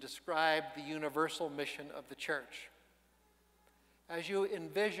as he described the universal mission of the church. As you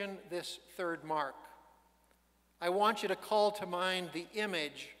envision this third mark, I want you to call to mind the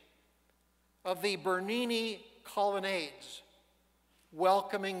image of the Bernini colonnades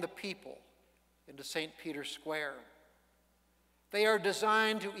welcoming the people into St. Peter's Square. They are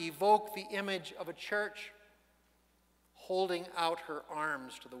designed to evoke the image of a church holding out her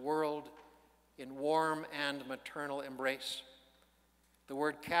arms to the world in warm and maternal embrace. The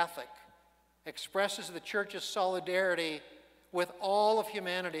word Catholic expresses the church's solidarity with all of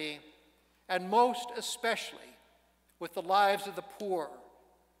humanity, and most especially with the lives of the poor,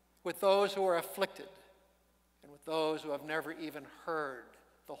 with those who are afflicted, and with those who have never even heard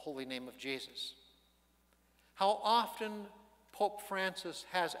the holy name of Jesus. How often Pope Francis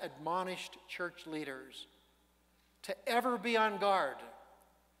has admonished church leaders to ever be on guard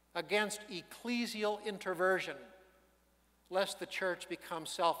against ecclesial introversion, lest the church become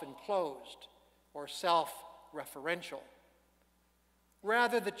self-enclosed or self-referential.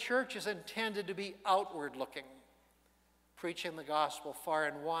 Rather, the church is intended to be outward-looking, preaching the gospel far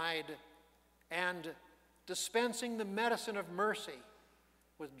and wide, and dispensing the medicine of mercy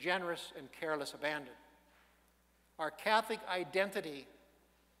with generous and careless abandon. Our Catholic identity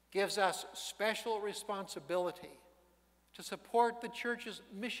gives us special responsibility to support the church's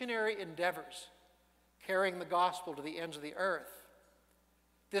missionary endeavors, carrying the gospel to the ends of the earth.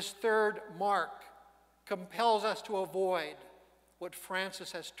 This third mark compels us to avoid what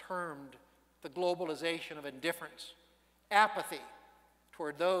Francis has termed the globalization of indifference, apathy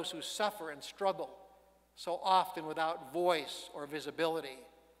toward those who suffer and struggle, so often without voice or visibility,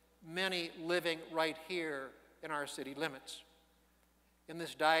 many living right here in our city limits. In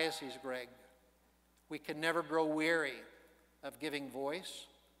this diocese, Greg, we can never grow weary of giving voice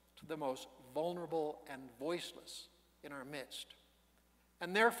to the most vulnerable and voiceless in our midst.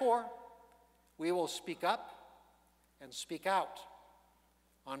 And therefore, we will speak up and speak out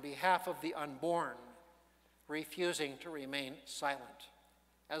on behalf of the unborn, refusing to remain silent,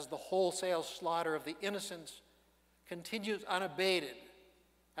 as the wholesale slaughter of the innocents continues unabated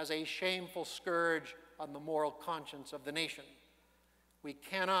as a shameful scourge on the moral conscience of the nation. We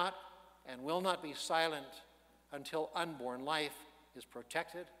cannot and will not be silent until unborn life is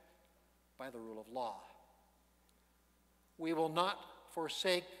protected by the rule of law. We will not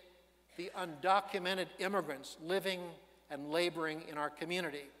forsake the undocumented immigrants living and laboring in our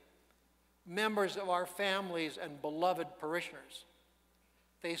community, members of our families and beloved parishioners.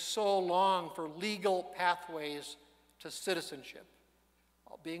 They so long for legal pathways to citizenship,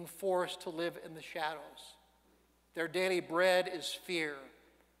 while being forced to live in the shadows. Their daily bread is fear,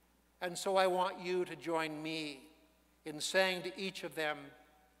 And so I want you to join me in saying to each of them,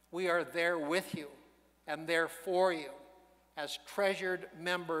 we are there with you and there for you as treasured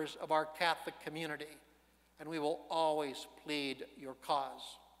members of our Catholic community, and we will always plead your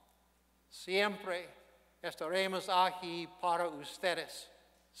cause. Siempre estaremos aquí para ustedes.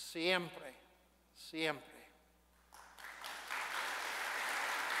 Siempre, siempre.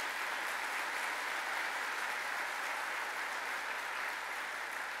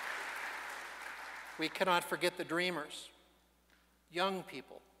 We cannot forget the dreamers, young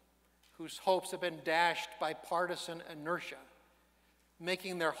people whose hopes have been dashed by partisan inertia,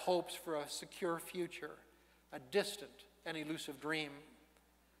 making their hopes for a secure future a distant and elusive dream.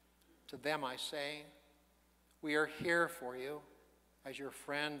 To them I say, we are here for you as your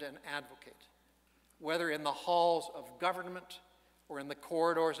friend and advocate, whether in the halls of government or in the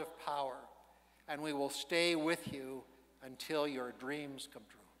corridors of power, and we will stay with you until your dreams come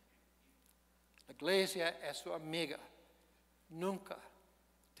true. La Iglesia es tu amiga. Nunca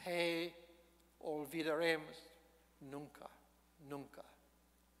te olvidaremos. Nunca, nunca,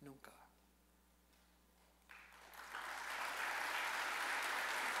 nunca.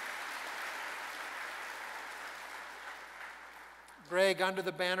 Greg, under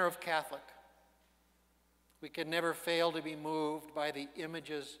the banner of Catholic, we can never fail to be moved by the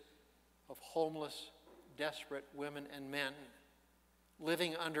images of homeless, desperate women and men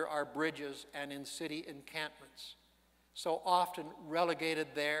living under our bridges and in city encampments, so often relegated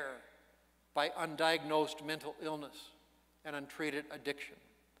there by undiagnosed mental illness and untreated addiction.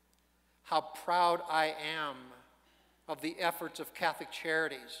 How proud I am of the efforts of Catholic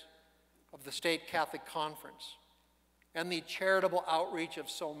Charities, of the State Catholic Conference, and the charitable outreach of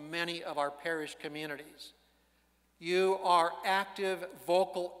so many of our parish communities. You are active,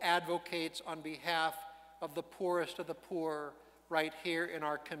 vocal advocates on behalf of the poorest of the poor right here in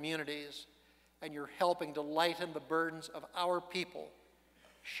our communities, and you're helping to lighten the burdens of our people,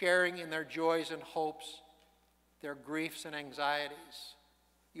 sharing in their joys and hopes, their griefs and anxieties.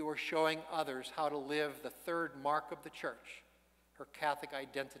 You are showing others how to live the third mark of the Church, her Catholic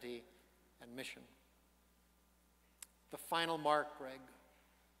identity and mission. The final mark, Greg,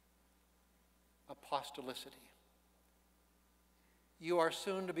 apostolicity. You are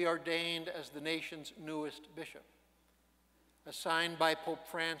soon to be ordained as the nation's newest bishop, assigned by Pope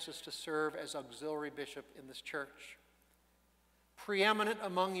Francis to serve as auxiliary bishop in this church. Preeminent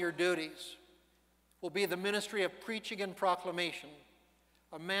among your duties will be the ministry of preaching and proclamation,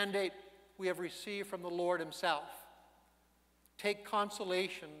 a mandate we have received from the Lord himself. Take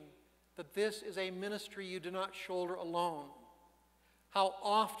consolation that this is a ministry you do not shoulder alone. How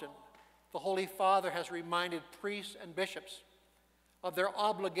often the Holy Father has reminded priests and bishops of their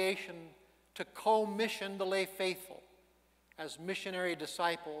obligation to co-mission the lay faithful as missionary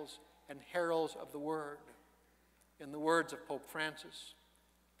disciples and heralds of the Word. In the words of Pope Francis,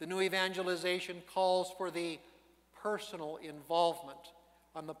 the new evangelization calls for the personal involvement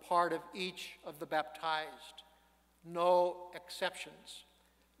on the part of each of the baptized. No exceptions,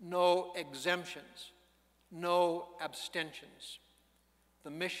 no exemptions, no abstentions.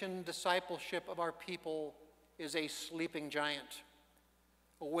 The mission discipleship of our people is a sleeping giant,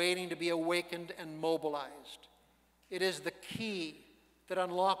 awaiting to be awakened and mobilized. It is the key that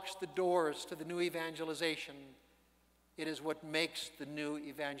unlocks the doors to the new evangelization. It is what makes the new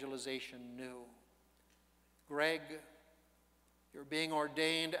evangelization new. Greg, you're being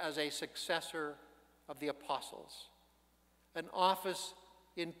ordained as a successor of the apostles, an office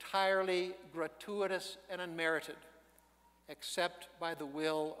entirely gratuitous and unmerited, except by the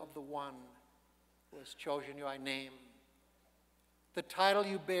will of the one who has chosen you by name. The title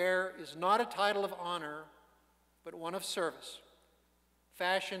you bear is not a title of honor, but one of service,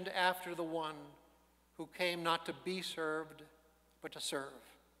 fashioned after the one who came not to be served, but to serve.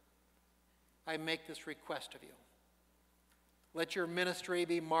 I make this request of you. Let your ministry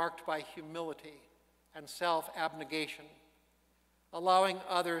be marked by humility and self-abnegation, allowing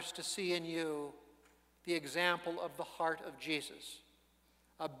others to see in you the example of the heart of Jesus,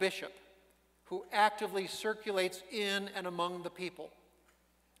 a bishop who actively circulates in and among the people,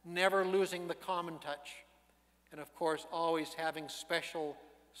 never losing the common touch, and of course always having special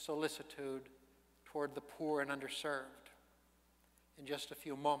solicitude toward the poor and underserved. In just a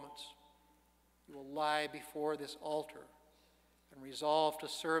few moments, you will lie before this altar and resolve to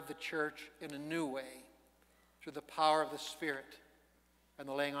serve the church in a new way through the power of the Spirit and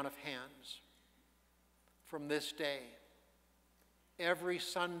the laying on of hands. From this day, every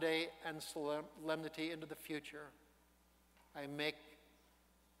Sunday and solemnity into the future, I make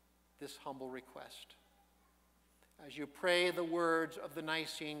this humble request. as you pray the words of the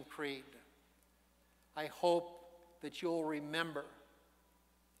Nicene Creed, I hope that you'll remember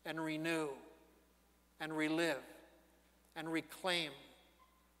and renew and relive and reclaim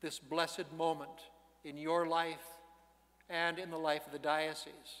this blessed moment in your life and in the life of the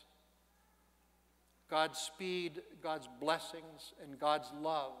diocese. God's speed, God's blessings, and God's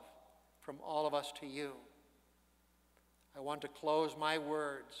love from all of us to you. I want to close my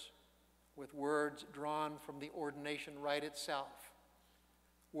words with words drawn from the ordination rite itself,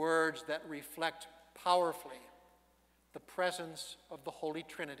 words that reflect powerfully the presence of the Holy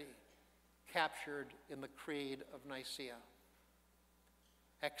Trinity captured in the Creed of Nicaea.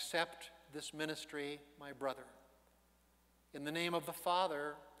 Accept this ministry, my brother, in the name of the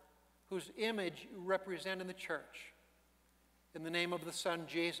Father, whose image you represent in the church, in the name of the Son,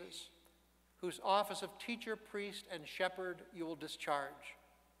 Jesus, whose office of teacher, priest, and shepherd you will discharge,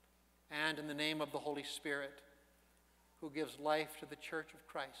 and in the name of the Holy Spirit, who gives life to the Church of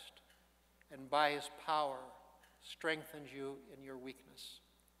Christ, and by his power strengthens you in your weakness.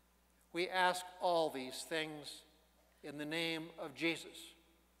 We ask all these things in the name of Jesus,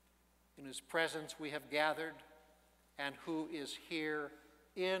 in whose presence we have gathered, and who is here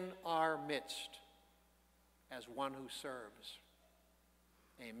in our midst as one who serves.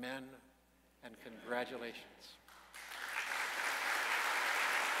 Amen, and congratulations.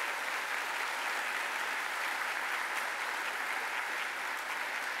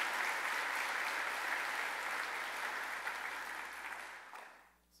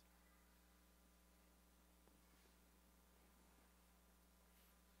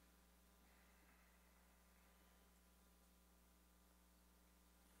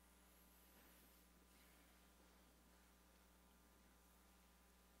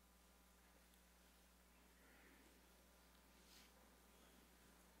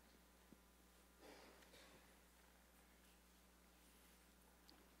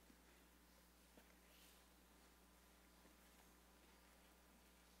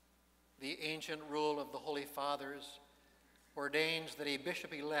 The ancient rule of the Holy Fathers ordains that a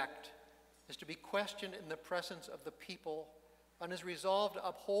bishop-elect is to be questioned in the presence of the people on his resolve to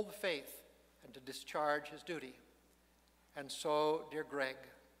uphold the faith and to discharge his duty. And so, dear Greg,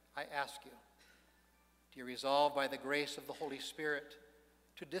 I ask you, do you resolve by the grace of the Holy Spirit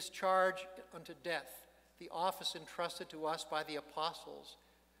to discharge unto death the office entrusted to us by the apostles,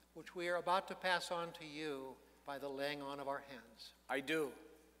 which we are about to pass on to you by the laying on of our hands? I do.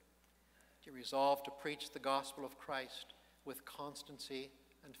 Do you resolve to preach the gospel of Christ with constancy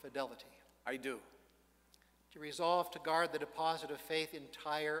and fidelity? I do. Do you resolve to guard the deposit of faith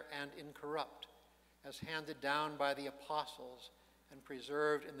entire and incorrupt, as handed down by the apostles and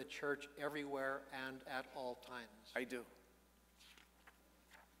preserved in the church everywhere and at all times? I do.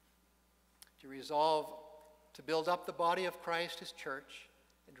 Do you resolve to build up the body of Christ, his church,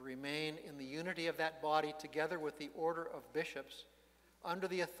 and to remain in the unity of that body together with the order of bishops, under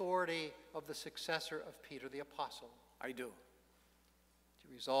the authority of the successor of Peter the Apostle? I do. Do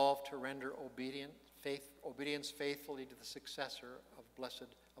you resolve to render obedience faithfully to the successor of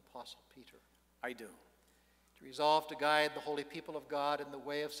blessed Apostle Peter? I do. Do you resolve to guide the holy people of God in the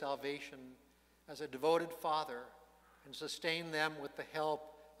way of salvation as a devoted father and sustain them with the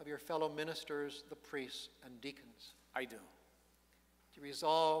help of your fellow ministers, the priests and deacons? I do. Do you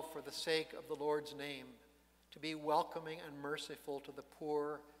resolve, for the sake of the Lord's name, to be welcoming and merciful to the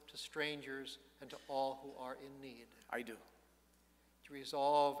poor, to strangers, and to all who are in need? I do. To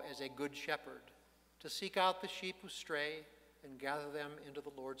resolve as a good shepherd to seek out the sheep who stray and gather them into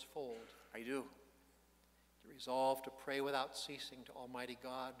the Lord's fold? I do. To resolve to pray without ceasing to Almighty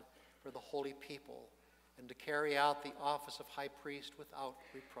God for the holy people and to carry out the office of high priest without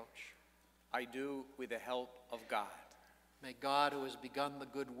reproach? I do, with the help of God. May God, who has begun the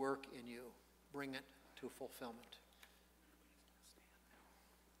good work in you, bring it to fulfillment.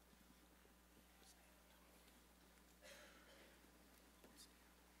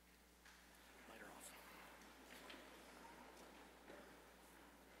 Lighter off.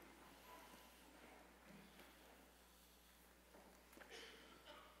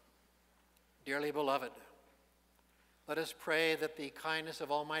 Dearly beloved, let us pray that the kindness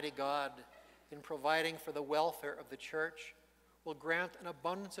of Almighty God in providing for the welfare of the church will grant an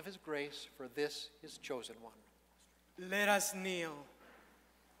abundance of his grace for this, his chosen one. Let us kneel.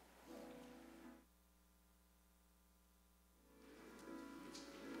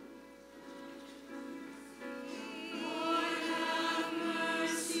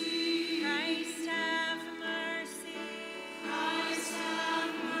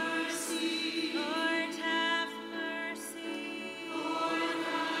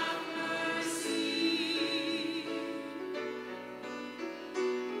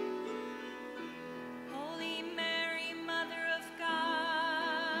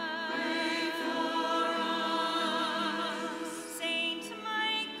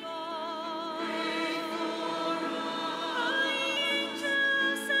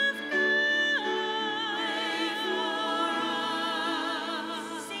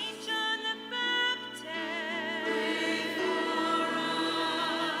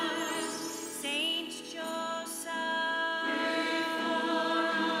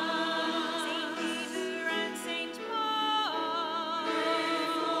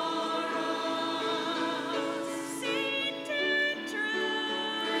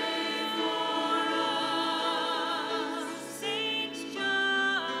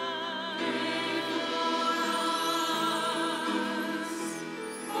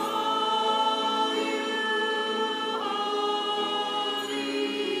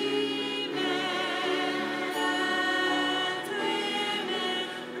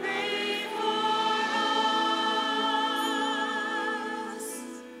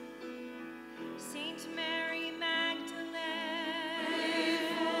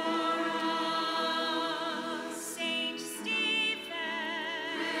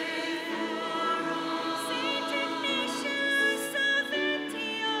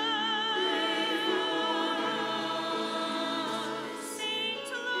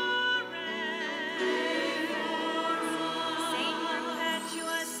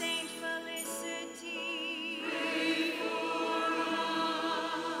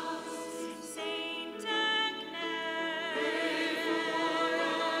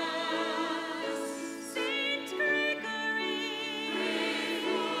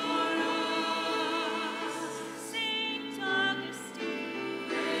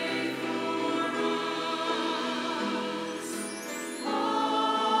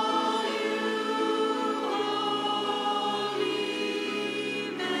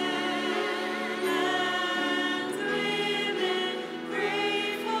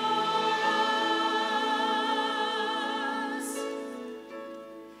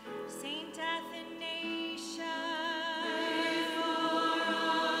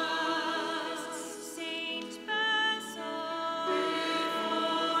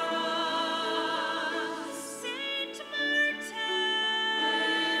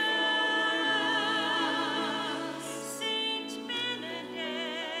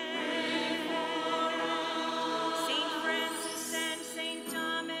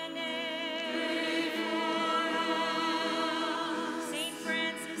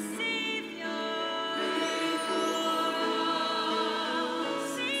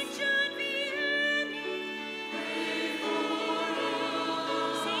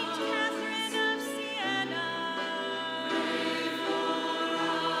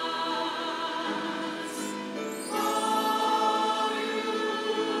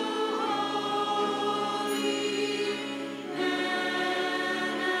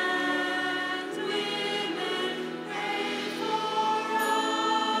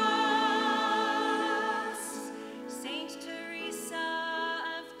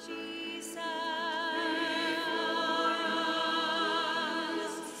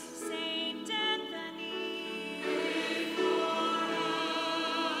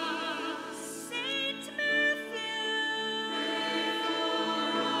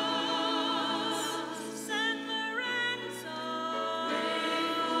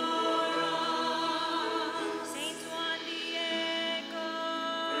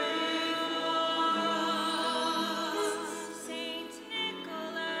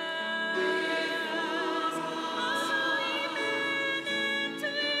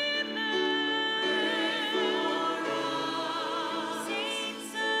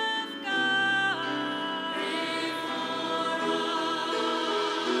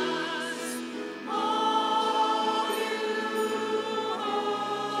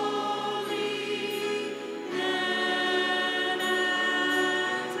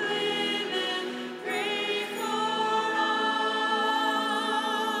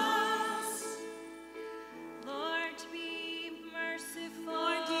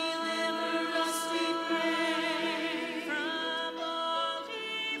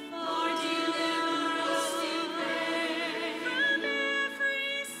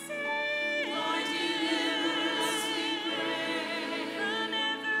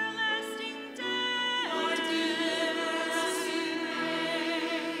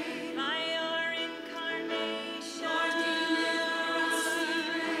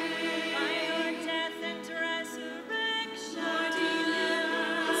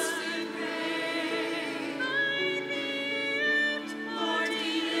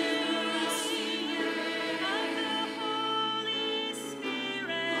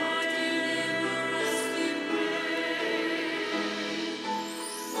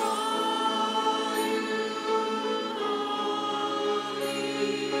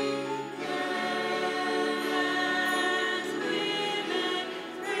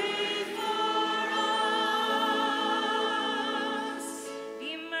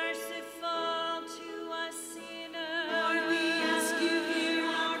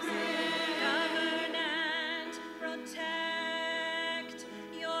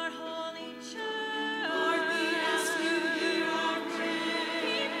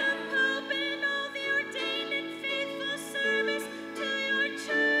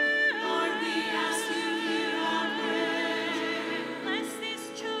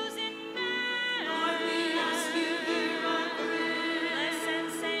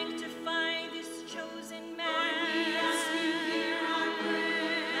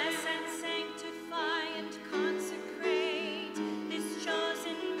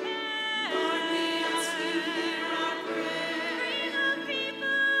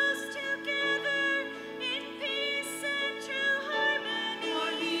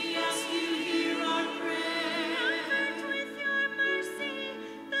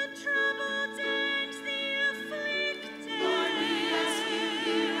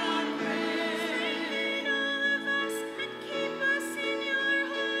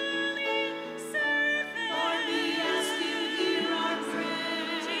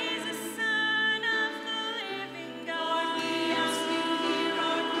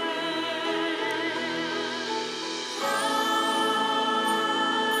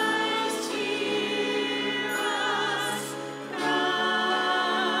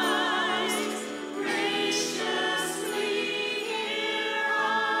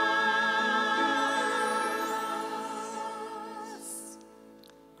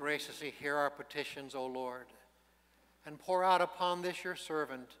 graciously hear our petitions, O Lord, and pour out upon this your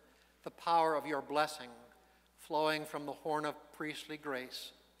servant the power of your blessing, flowing from the horn of priestly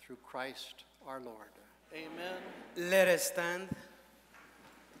grace through Christ our Lord. Amen. Let us stand.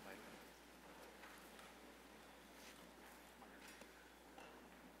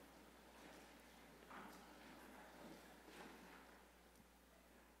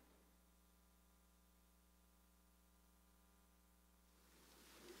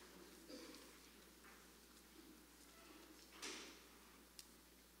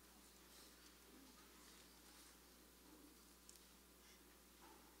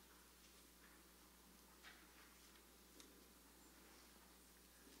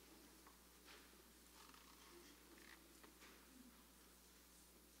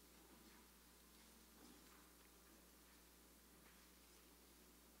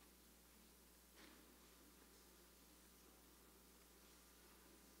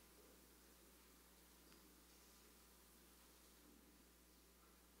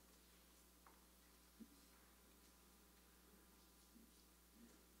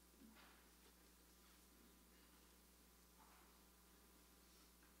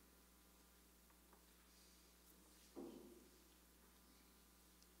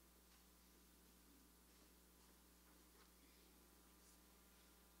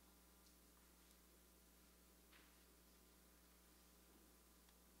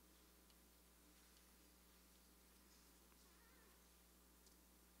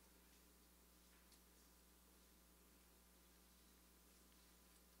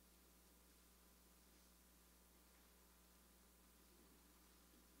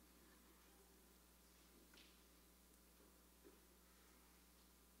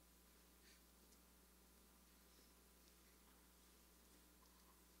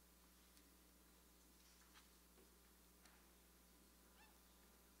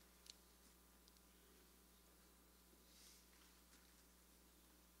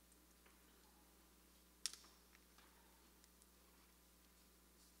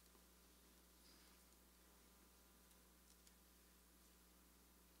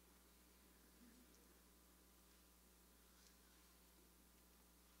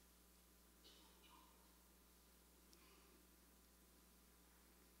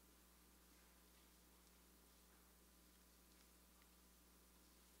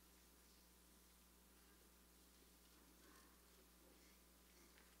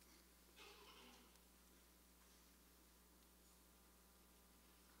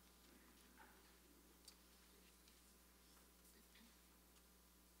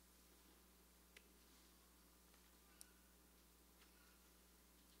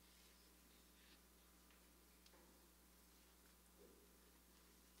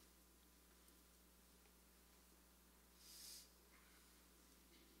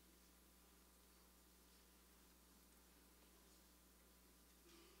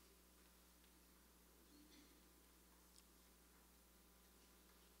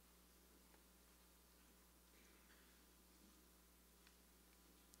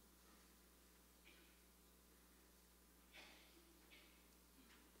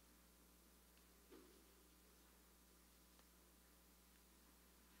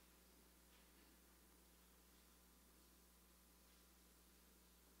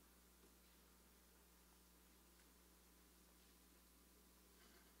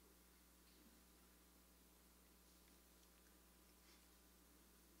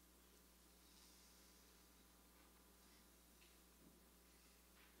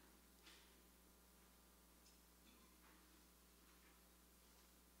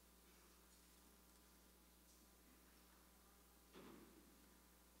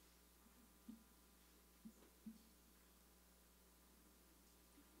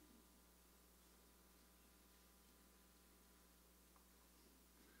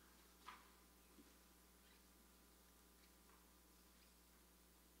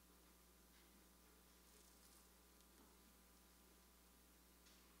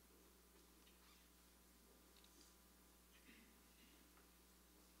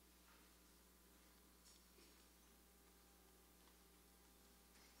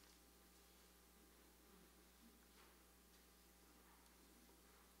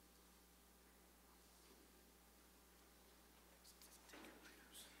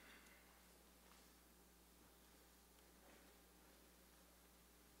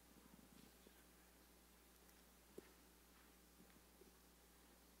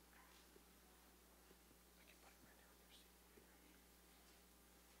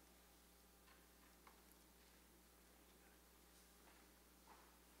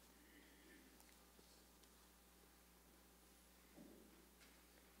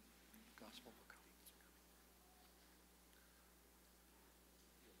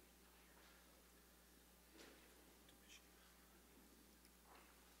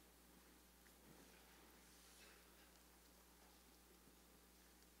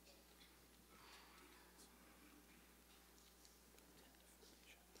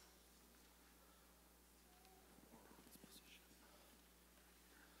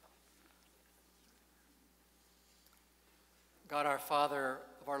 God our Father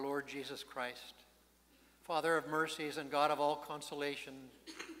of our Lord Jesus Christ, Father of mercies and God of all consolation,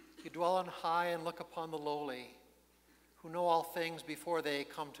 you dwell on high and look upon the lowly, who know all things before they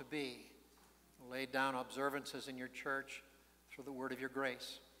come to be, who laid down observances in your church through the word of your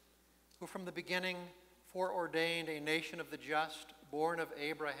grace, who from the beginning foreordained a nation of the just, born of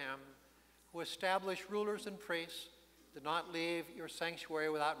Abraham, who established rulers and priests, did not leave your sanctuary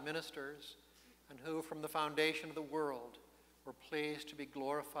without ministers, and who from the foundation of the world were pleased to be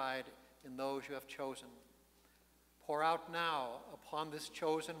glorified in those you have chosen. Pour out now upon this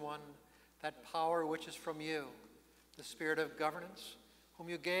chosen one that power which is from you, the spirit of governance, whom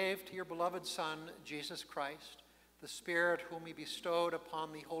you gave to your beloved Son, Jesus Christ, the Spirit whom he bestowed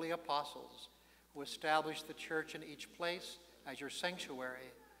upon the holy apostles, who established the church in each place as your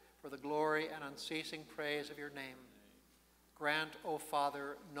sanctuary for the glory and unceasing praise of your name. Grant, O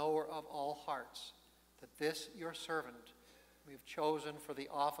Father, knower of all hearts, that this your servant, whom you've chosen for the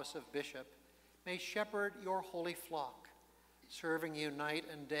office of bishop, may shepherd your holy flock, serving you night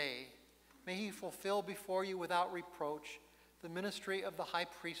and day. May he fulfill before you without reproach the ministry of the high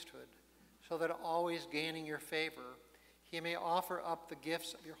priesthood, so that always gaining your favor, he may offer up the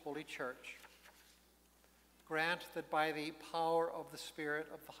gifts of your holy church. Grant that by the power of the Spirit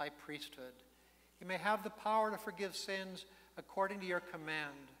of the high priesthood, he may have the power to forgive sins according to your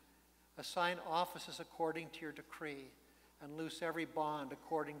command, assign offices according to your decree, and loose every bond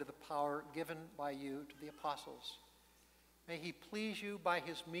according to the power given by you to the apostles. May he please you by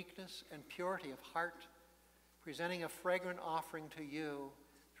his meekness and purity of heart, presenting a fragrant offering to you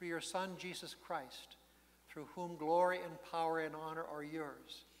through your Son, Jesus Christ, through whom glory and power and honor are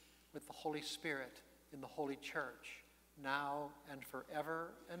yours, with the Holy Spirit in the Holy Church, now and forever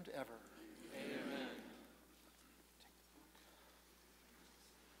and ever. Amen.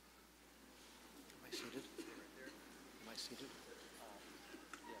 Am I seated? Am I seated?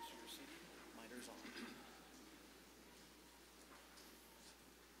 Yes, you're seated. Miner's on.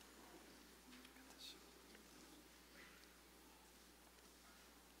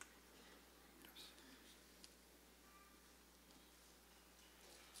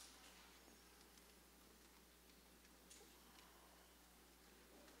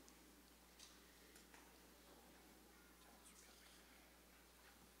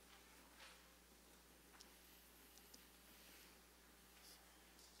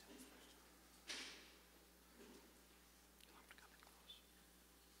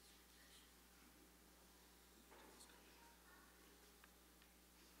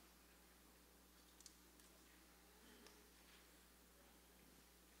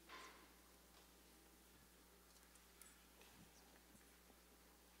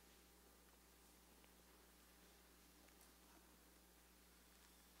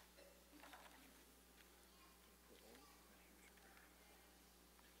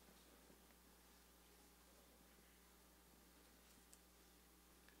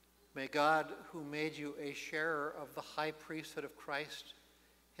 May God, who made you a sharer of the high priesthood of Christ,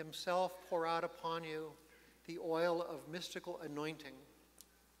 himself pour out upon you the oil of mystical anointing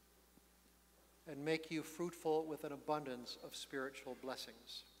and make you fruitful with an abundance of spiritual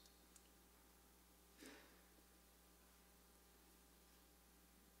blessings.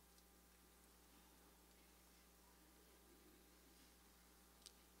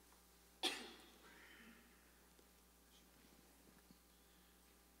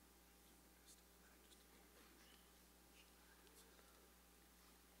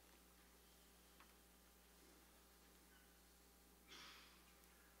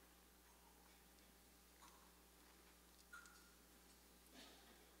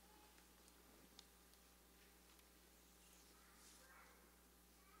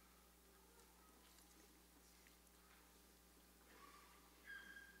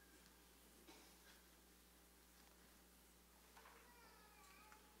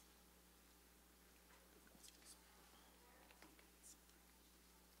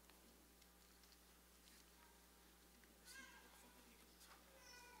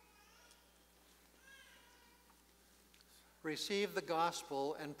 Receive the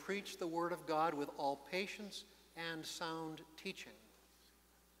gospel and preach the word of God with all patience and sound teaching.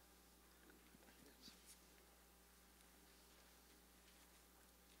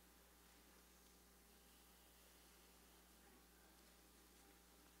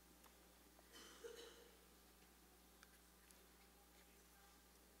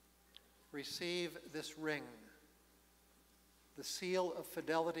 Receive this ring, the seal of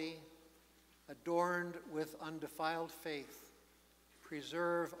fidelity, adorned with undefiled faith,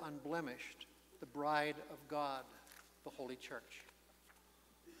 preserve unblemished the bride of God, the Holy Church.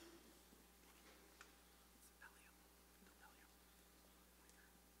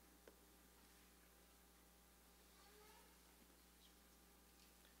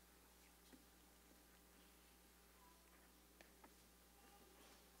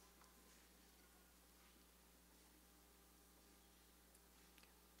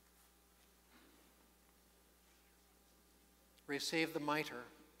 receive the mitre,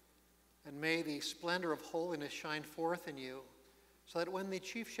 and may the splendor of holiness shine forth in you, so that when the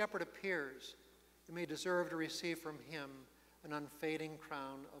chief shepherd appears, you may deserve to receive from him an unfading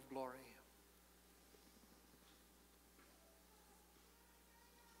crown of glory.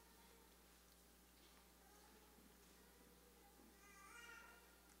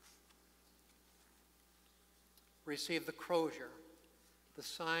 Receive the crozier, the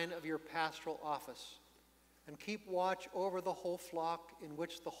sign of your pastoral office, and keep watch over the whole flock in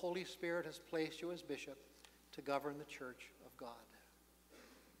which the Holy Spirit has placed you as bishop to govern the church of God.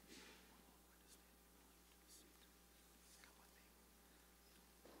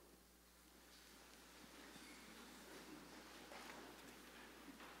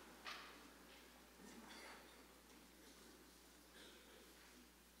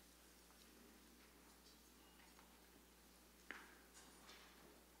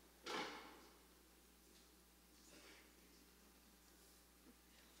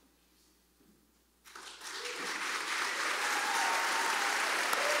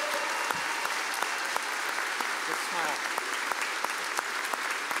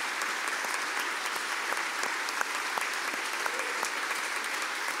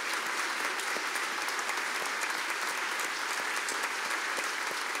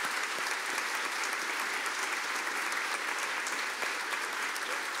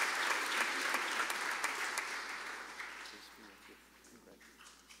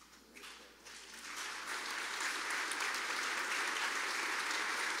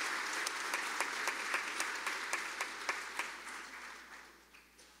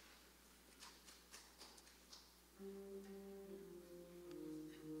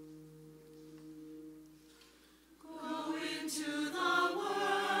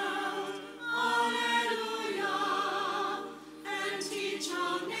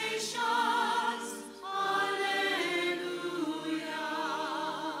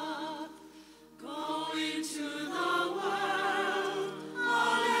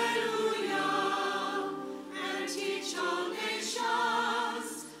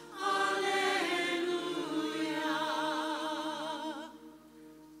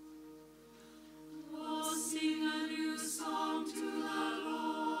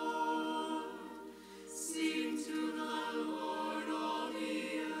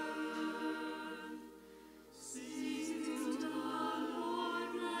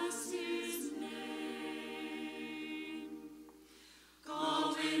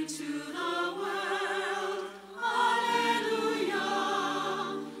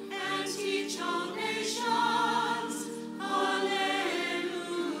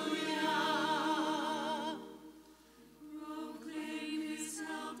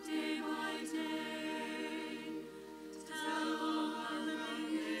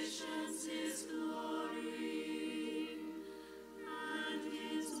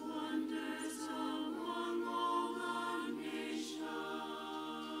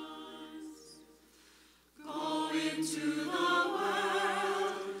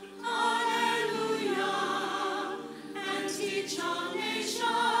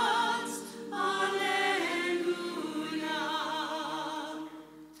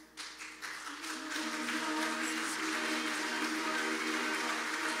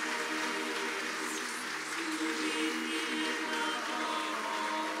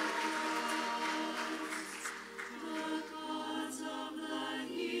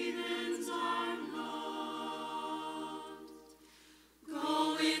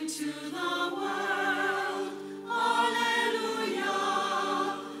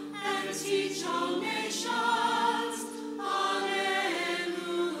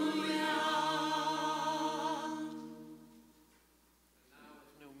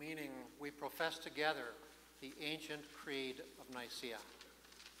 Profess together the ancient creed of Nicaea.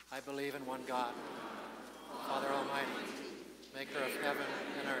 I believe in one God, Father Almighty, maker of heaven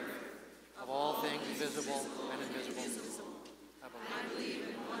and earth, of all things visible and invisible. I believe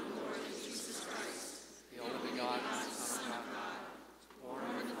in one Lord Jesus Christ, the only begotten Son of God, born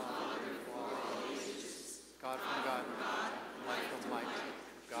of the Father before all ages, God from God, light from light,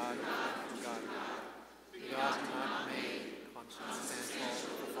 God from God, begotten, not made, consubstantial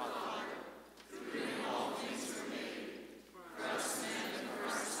with the Father. All things were made. For us men and for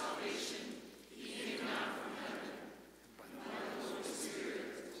our salvation, he came down from heaven. And by the Holy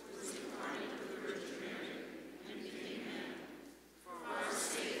Spirit was incarnate of the Virgin Mary and became man.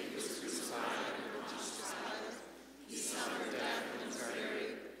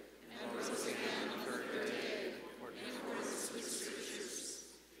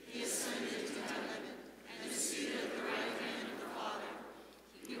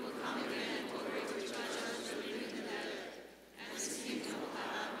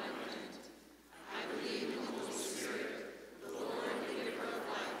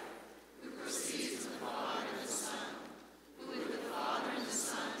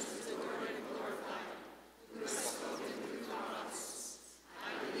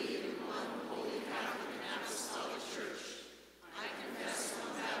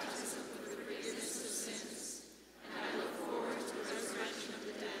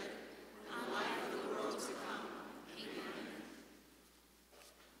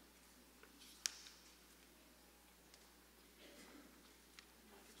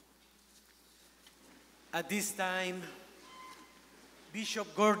 At this time,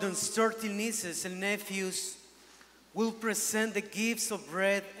 Bishop Gordon's 13 nieces and nephews will present the gifts of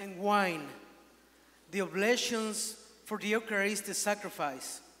bread and wine, the oblations for the Eucharistic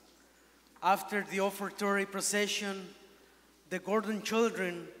sacrifice. After the offertory procession, the Gordon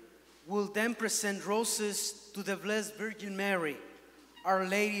children will then present roses to the Blessed Virgin Mary, Our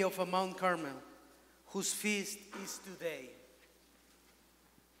Lady of Mount Carmel, whose feast is today.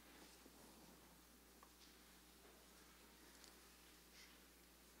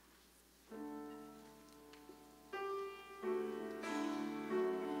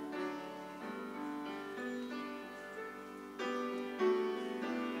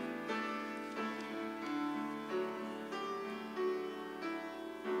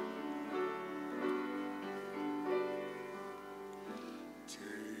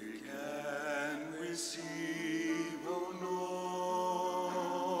 Take and receive, O Lord.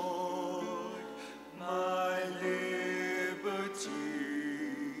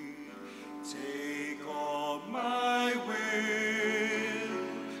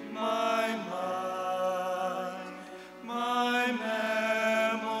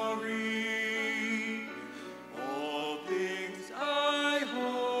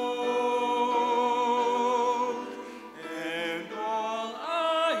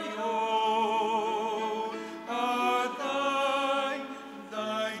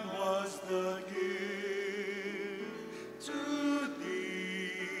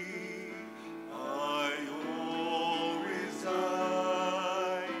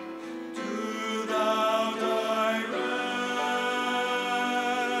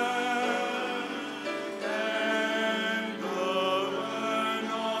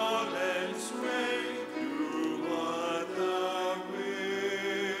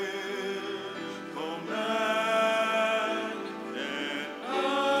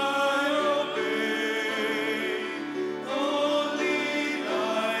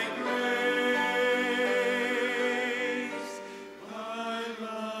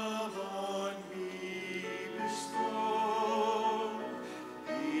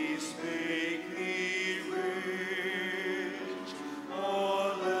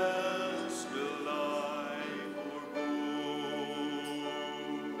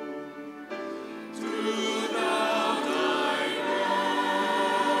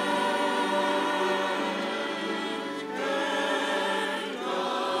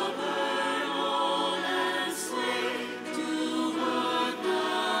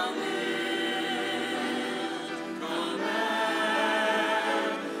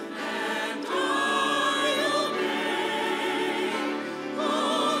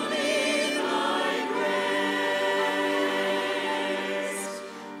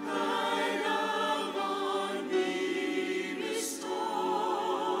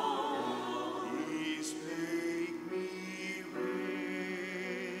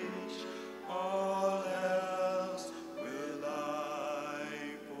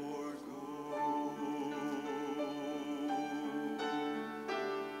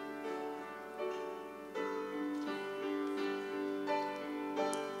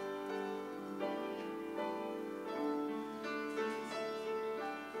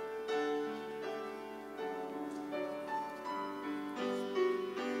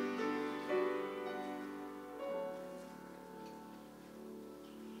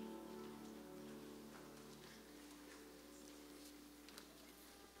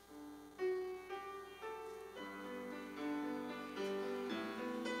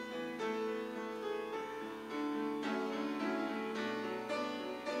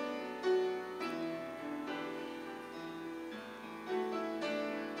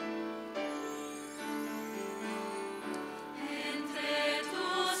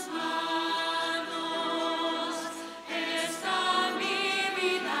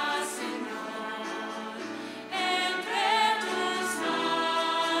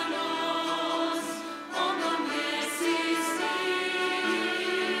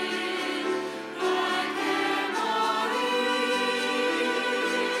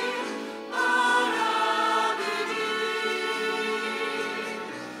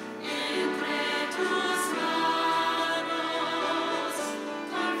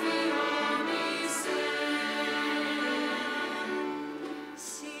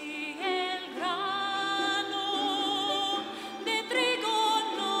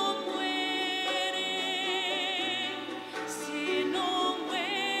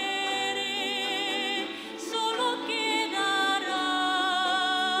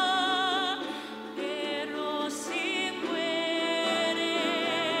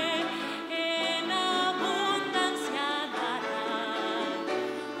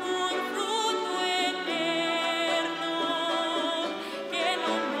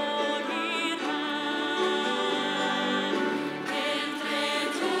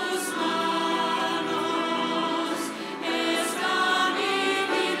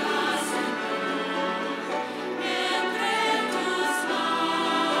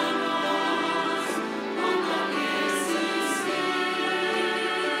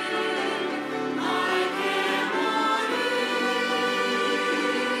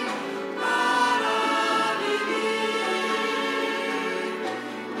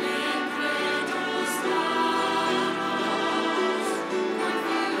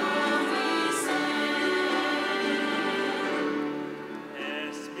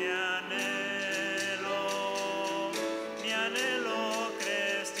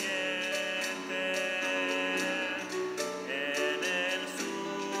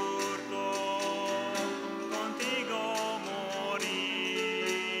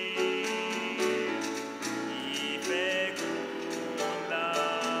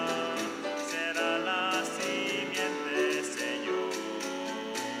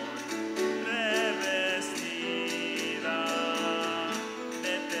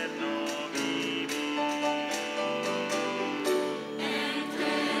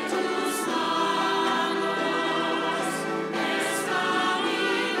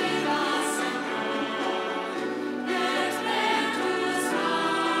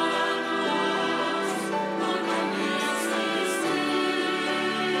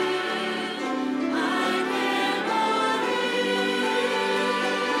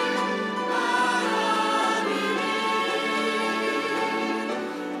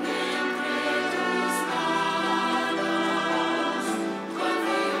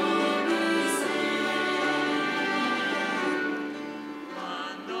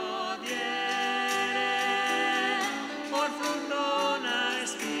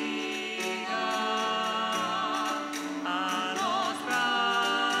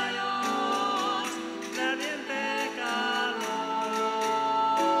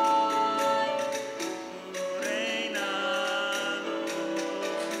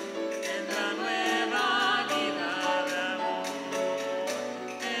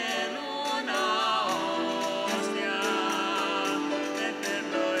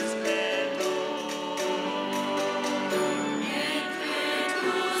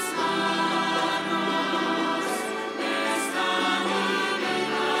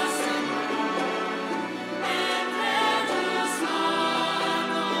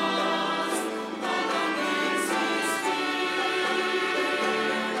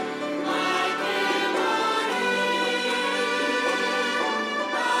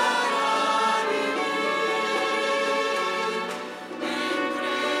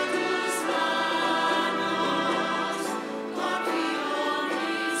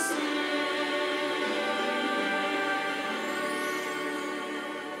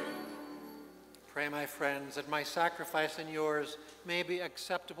 Pray, my friends, that my sacrifice and yours may be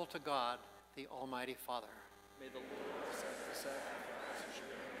acceptable to God, the Almighty Father. May the Lord accept the sacrifice of your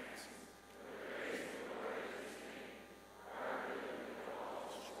hands.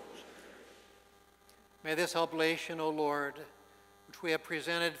 May this oblation, O Lord, which we have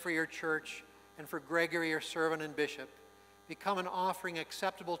presented for your church and for Gregory, your servant and bishop, become an offering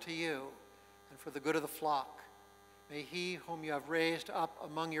acceptable to you and for the good of the flock. May he whom you have raised up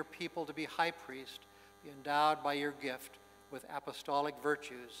among your people to be high priest be endowed by your gift with apostolic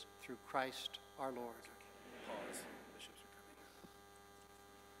virtues through Christ our Lord. Pause. Bishops are coming.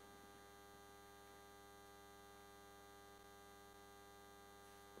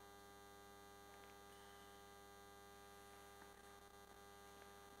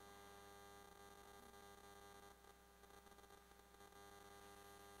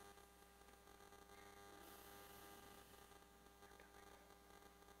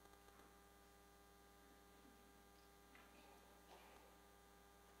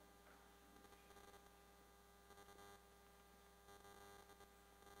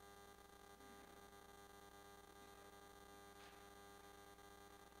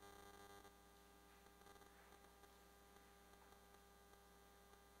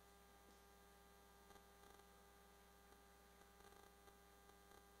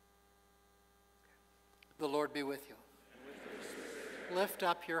 The Lord be with you. Lift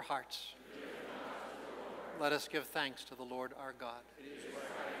up your hearts. Let us give thanks to the Lord our God.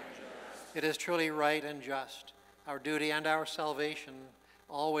 It is truly right and just, our duty and our salvation,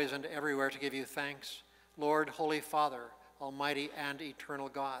 always and everywhere to give you thanks, Lord, Holy Father, Almighty and eternal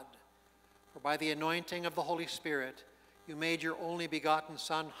God. For by the anointing of the Holy Spirit, you made your only begotten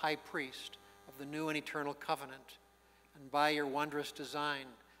Son high priest of the new and eternal covenant, and by your wondrous design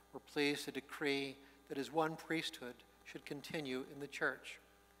were pleased to decree that his one priesthood should continue in the church.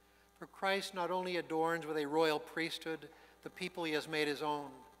 For Christ not only adorns with a royal priesthood the people he has made his own,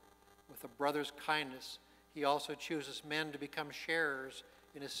 with a brother's kindness, he also chooses men to become sharers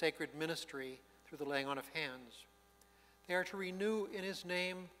in his sacred ministry through the laying on of hands. They are to renew in his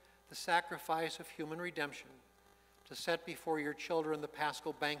name the sacrifice of human redemption, to set before your children the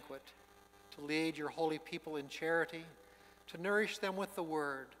paschal banquet, to lead your holy people in charity, to nourish them with the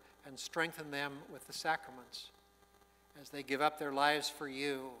word, and strengthen them with the sacraments. As they give up their lives for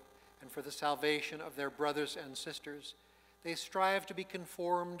you and for the salvation of their brothers and sisters, they strive to be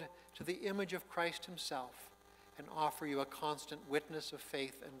conformed to the image of Christ himself and offer you a constant witness of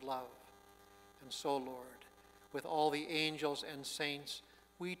faith and love. And so, Lord, with all the angels and saints,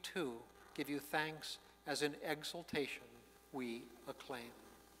 we too give you thanks as in exultation we acclaim.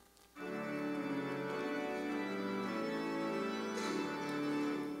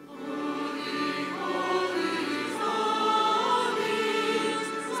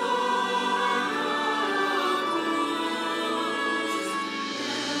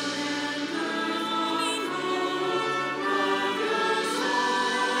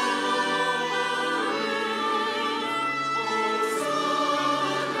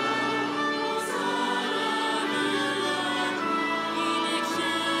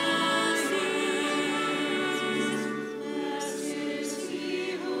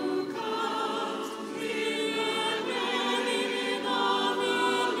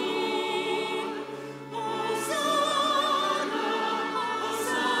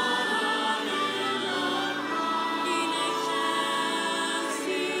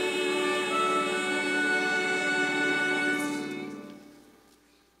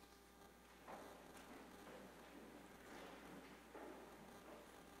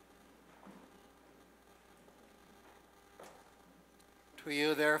 To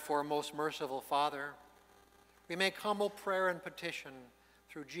you, therefore, most merciful Father, we make humble prayer and petition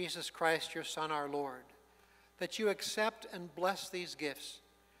through Jesus Christ, your Son, our Lord, that you accept and bless these gifts,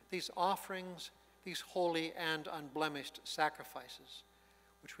 these offerings, these holy and unblemished sacrifices,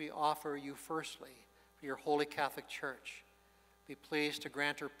 which we offer you firstly for your holy Catholic Church. Be pleased to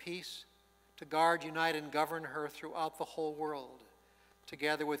grant her peace, to guard, unite, and govern her throughout the whole world,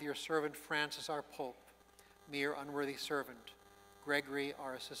 together with your servant Francis, our Pope, mere unworthy servant, Gregory,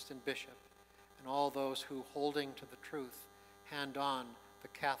 our assistant bishop, and all those who, holding to the truth, hand on the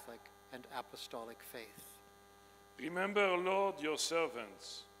Catholic and apostolic faith. Remember, Lord, your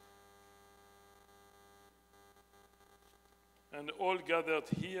servants, and all gathered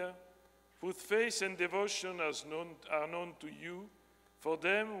here, whose faith and devotion are known to you. For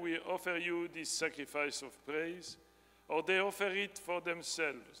them we offer you this sacrifice of praise, or they offer it for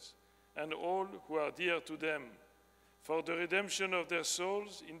themselves, and all who are dear to them, for the redemption of their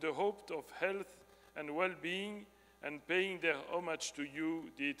souls, in the hope of health and well-being, and paying their homage to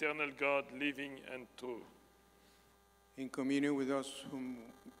you, the eternal God, living and true. In communion with those whom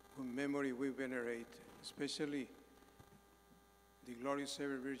memory we venerate, especially the glorious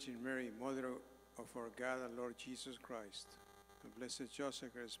ever Virgin Mary, Mother of our God and Lord Jesus Christ, and blessed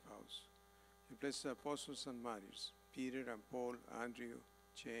Joseph, her spouse, the blessed apostles and martyrs, Peter and Paul, Andrew,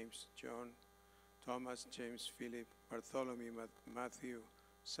 James, John, Thomas, James, Philip, Bartholomew, Matthew,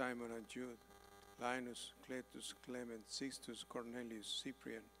 Simon and Jude, Linus, Cletus, Clement, Sixtus, Cornelius,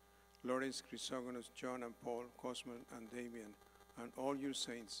 Cyprian, Lawrence, Chrysogonus, John and Paul, Cosman and Damian, and all your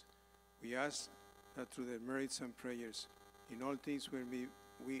saints, we ask that through their merits and prayers, in all things we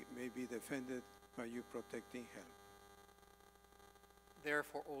may be defended by your protecting help.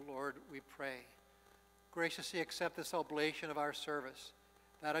 Therefore, O Lord, we pray, graciously accept this oblation of our service,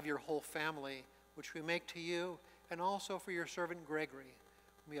 that of your whole family, which we make to you, and also for your servant Gregory,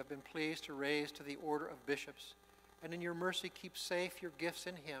 whom we have been pleased to raise to the order of bishops, and in your mercy keep safe your gifts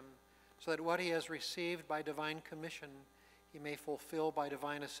in him, so that what he has received by divine commission he may fulfill by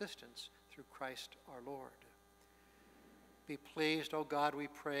divine assistance through Christ our Lord. Be pleased, O God, we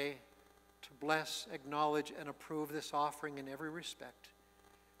pray, to bless, acknowledge, and approve this offering in every respect.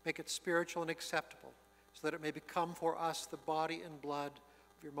 Make it spiritual and acceptable, so that it may become for us the body and blood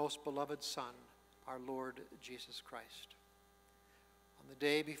of your most beloved Son, our Lord Jesus Christ. On the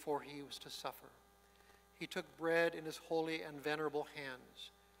day before he was to suffer, he took bread in his holy and venerable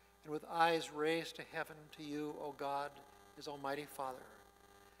hands, and with eyes raised to heaven to you, O God, his almighty Father,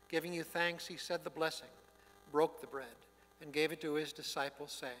 giving you thanks, he said the blessing, broke the bread, and gave it to his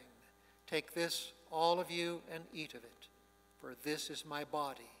disciples, saying, "Take this, all of you, and eat of it, for this is my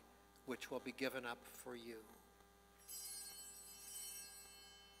body, which will be given up for you."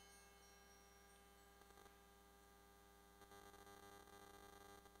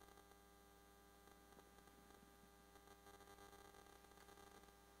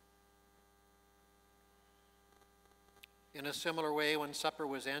 In a similar way, when supper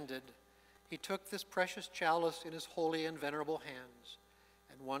was ended, he took this precious chalice in his holy and venerable hands,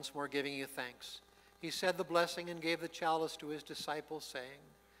 and once more giving you thanks, he said the blessing and gave the chalice to his disciples, saying,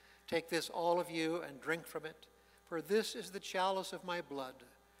 "Take this, all of you, and drink from it, for this is the chalice of my blood,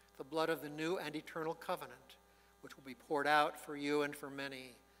 the blood of the new and eternal covenant, which will be poured out for you and for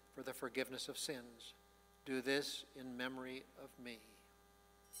many for the forgiveness of sins. Do this in memory of me."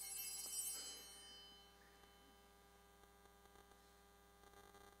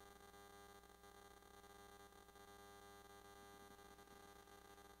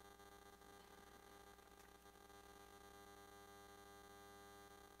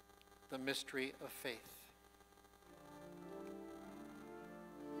 The mystery of faith.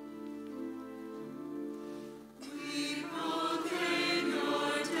 We proclaim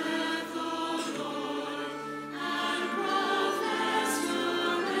your death, O Lord, and profess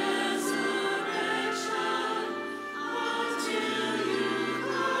your resurrection until you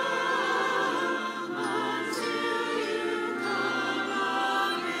come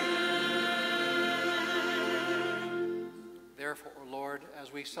again. Therefore, O Lord,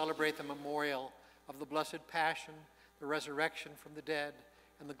 as we celebrate the memorial of the blessed passion, the resurrection from the dead,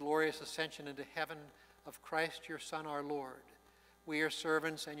 and the glorious ascension into heaven of Christ your Son, our Lord, we, your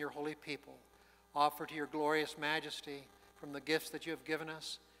servants and your holy people, offer to your glorious majesty from the gifts that you have given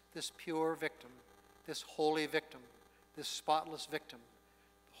us this pure victim, this holy victim, this spotless victim,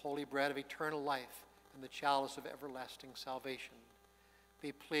 the holy bread of eternal life and the chalice of everlasting salvation.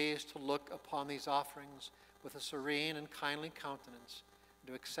 Be pleased to look upon these offerings with a serene and kindly countenance, and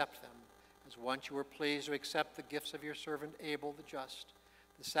to accept them, as once you were pleased to accept the gifts of your servant Abel the just,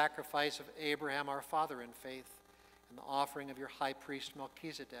 the sacrifice of Abraham our father in faith, and the offering of your high priest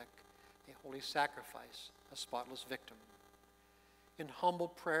Melchizedek, a holy sacrifice, a spotless victim. In humble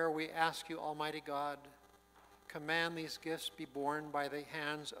prayer we ask you, Almighty God, command these gifts be borne by the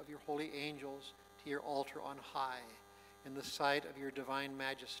hands of your holy angels to your altar on high, in the sight of your divine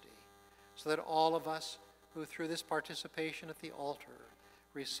majesty, so that all of us who through this participation at the altar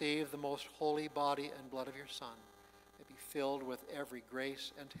receive the most holy body and blood of your Son may be filled with every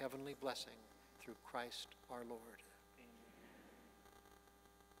grace and heavenly blessing through Christ our Lord.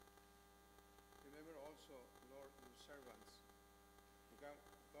 Remember also, Lord, your servants, who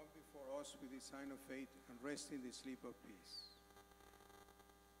come before us with the sign of faith and rest in the sleep of peace.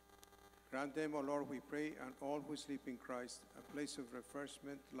 Grant them, O Lord, we pray, and all who sleep in Christ, a place of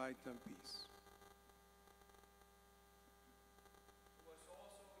refreshment, light, and peace. To us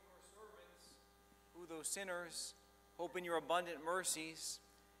also, your servants, who, though sinners, hope in your abundant mercies,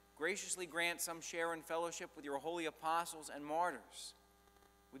 graciously grant some share in fellowship with your holy apostles and martyrs,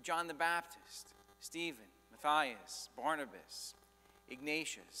 with John the Baptist, Stephen, Matthias, Barnabas,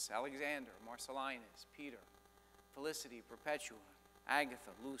 Ignatius, Alexander, Marcellinus, Peter, Felicity, Perpetua,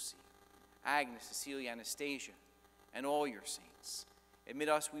 Agatha, Lucy, Agnes, Cecilia, Anastasia, and all your saints. Admit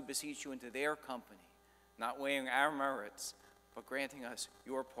us, we beseech you, into their company, not weighing our merits, but granting us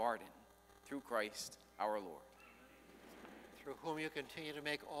your pardon, through Christ our Lord. Through whom you continue to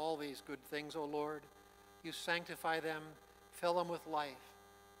make all these good things, O Lord, you sanctify them, fill them with life,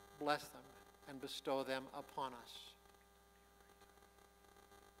 bless them, and bestow them upon us.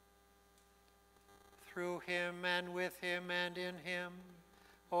 Through him and with him and in him,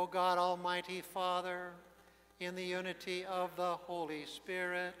 O God, Almighty Father, in the unity of the Holy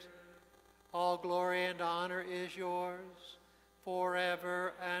Spirit, all glory and honor is yours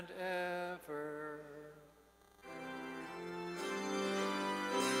forever and ever.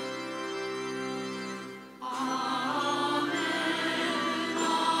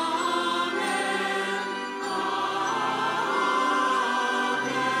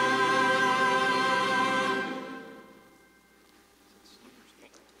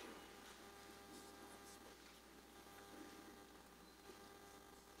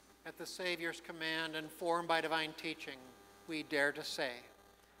 At the Savior's command and formed by divine teaching, we dare to say,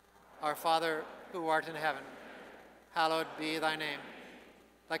 Our Father, who art in heaven, hallowed be thy name.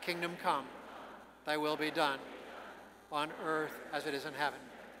 Thy kingdom come, thy will be done, on earth as it is in heaven.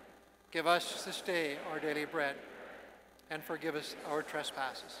 Give us this day our daily bread, and forgive us our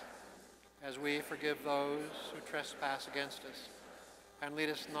trespasses, as we forgive those who trespass against us. And lead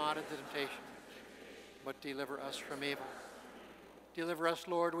us not into temptation, but deliver us from evil. Deliver us,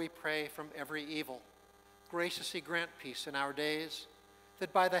 Lord, we pray, from every evil. Graciously grant peace in our days,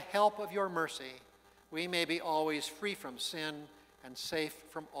 that by the help of your mercy we may be always free from sin and safe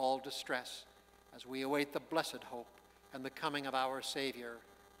from all distress, as we await the blessed hope and the coming of our Savior,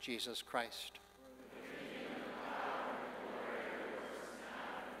 Jesus Christ.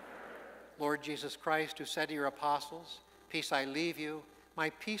 Lord Jesus Christ, who said to your apostles, Peace I leave you, my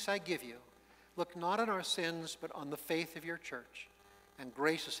peace I give you, look not on our sins, but on the faith of your church, and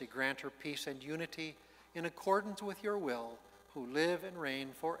graciously grant her peace and unity in accordance with your will, who live and reign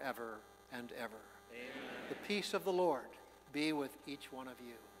forever and ever. Amen. The peace of the Lord be with each one of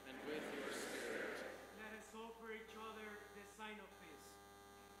you. And with your spirit. Let us offer each other the sign of peace.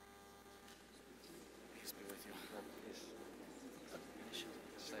 Peace be with you.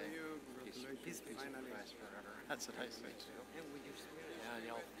 Peace be Christ forever. That's a nice thing too. Yeah,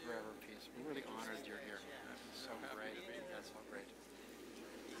 y'all forever peace. We're really honored you're here. That's so great. That's so great.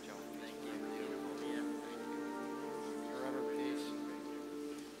 Joe, thank you. Beautiful. Yeah, thank you. Forever peace.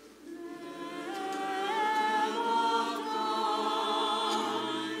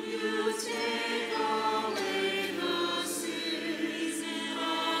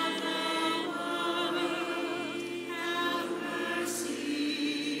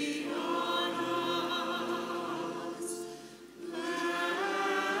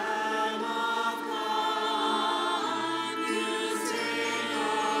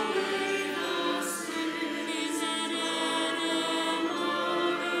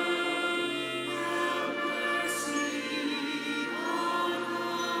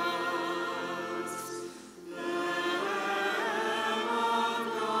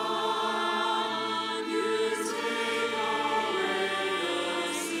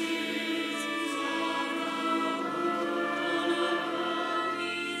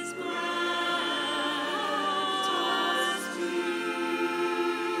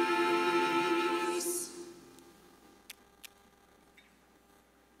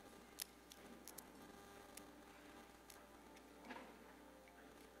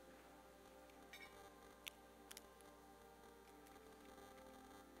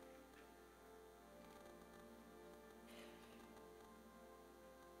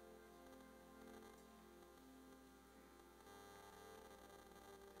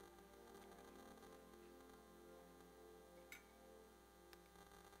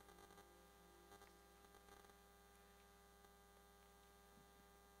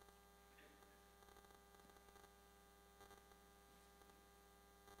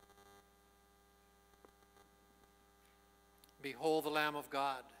 Behold the Lamb of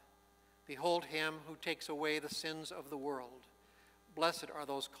God. Behold him who takes away the sins of the world. Blessed are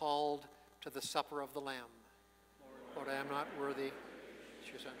those called to the supper of the Lamb. Lord, I am not worthy that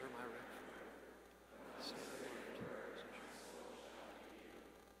you enter my roof.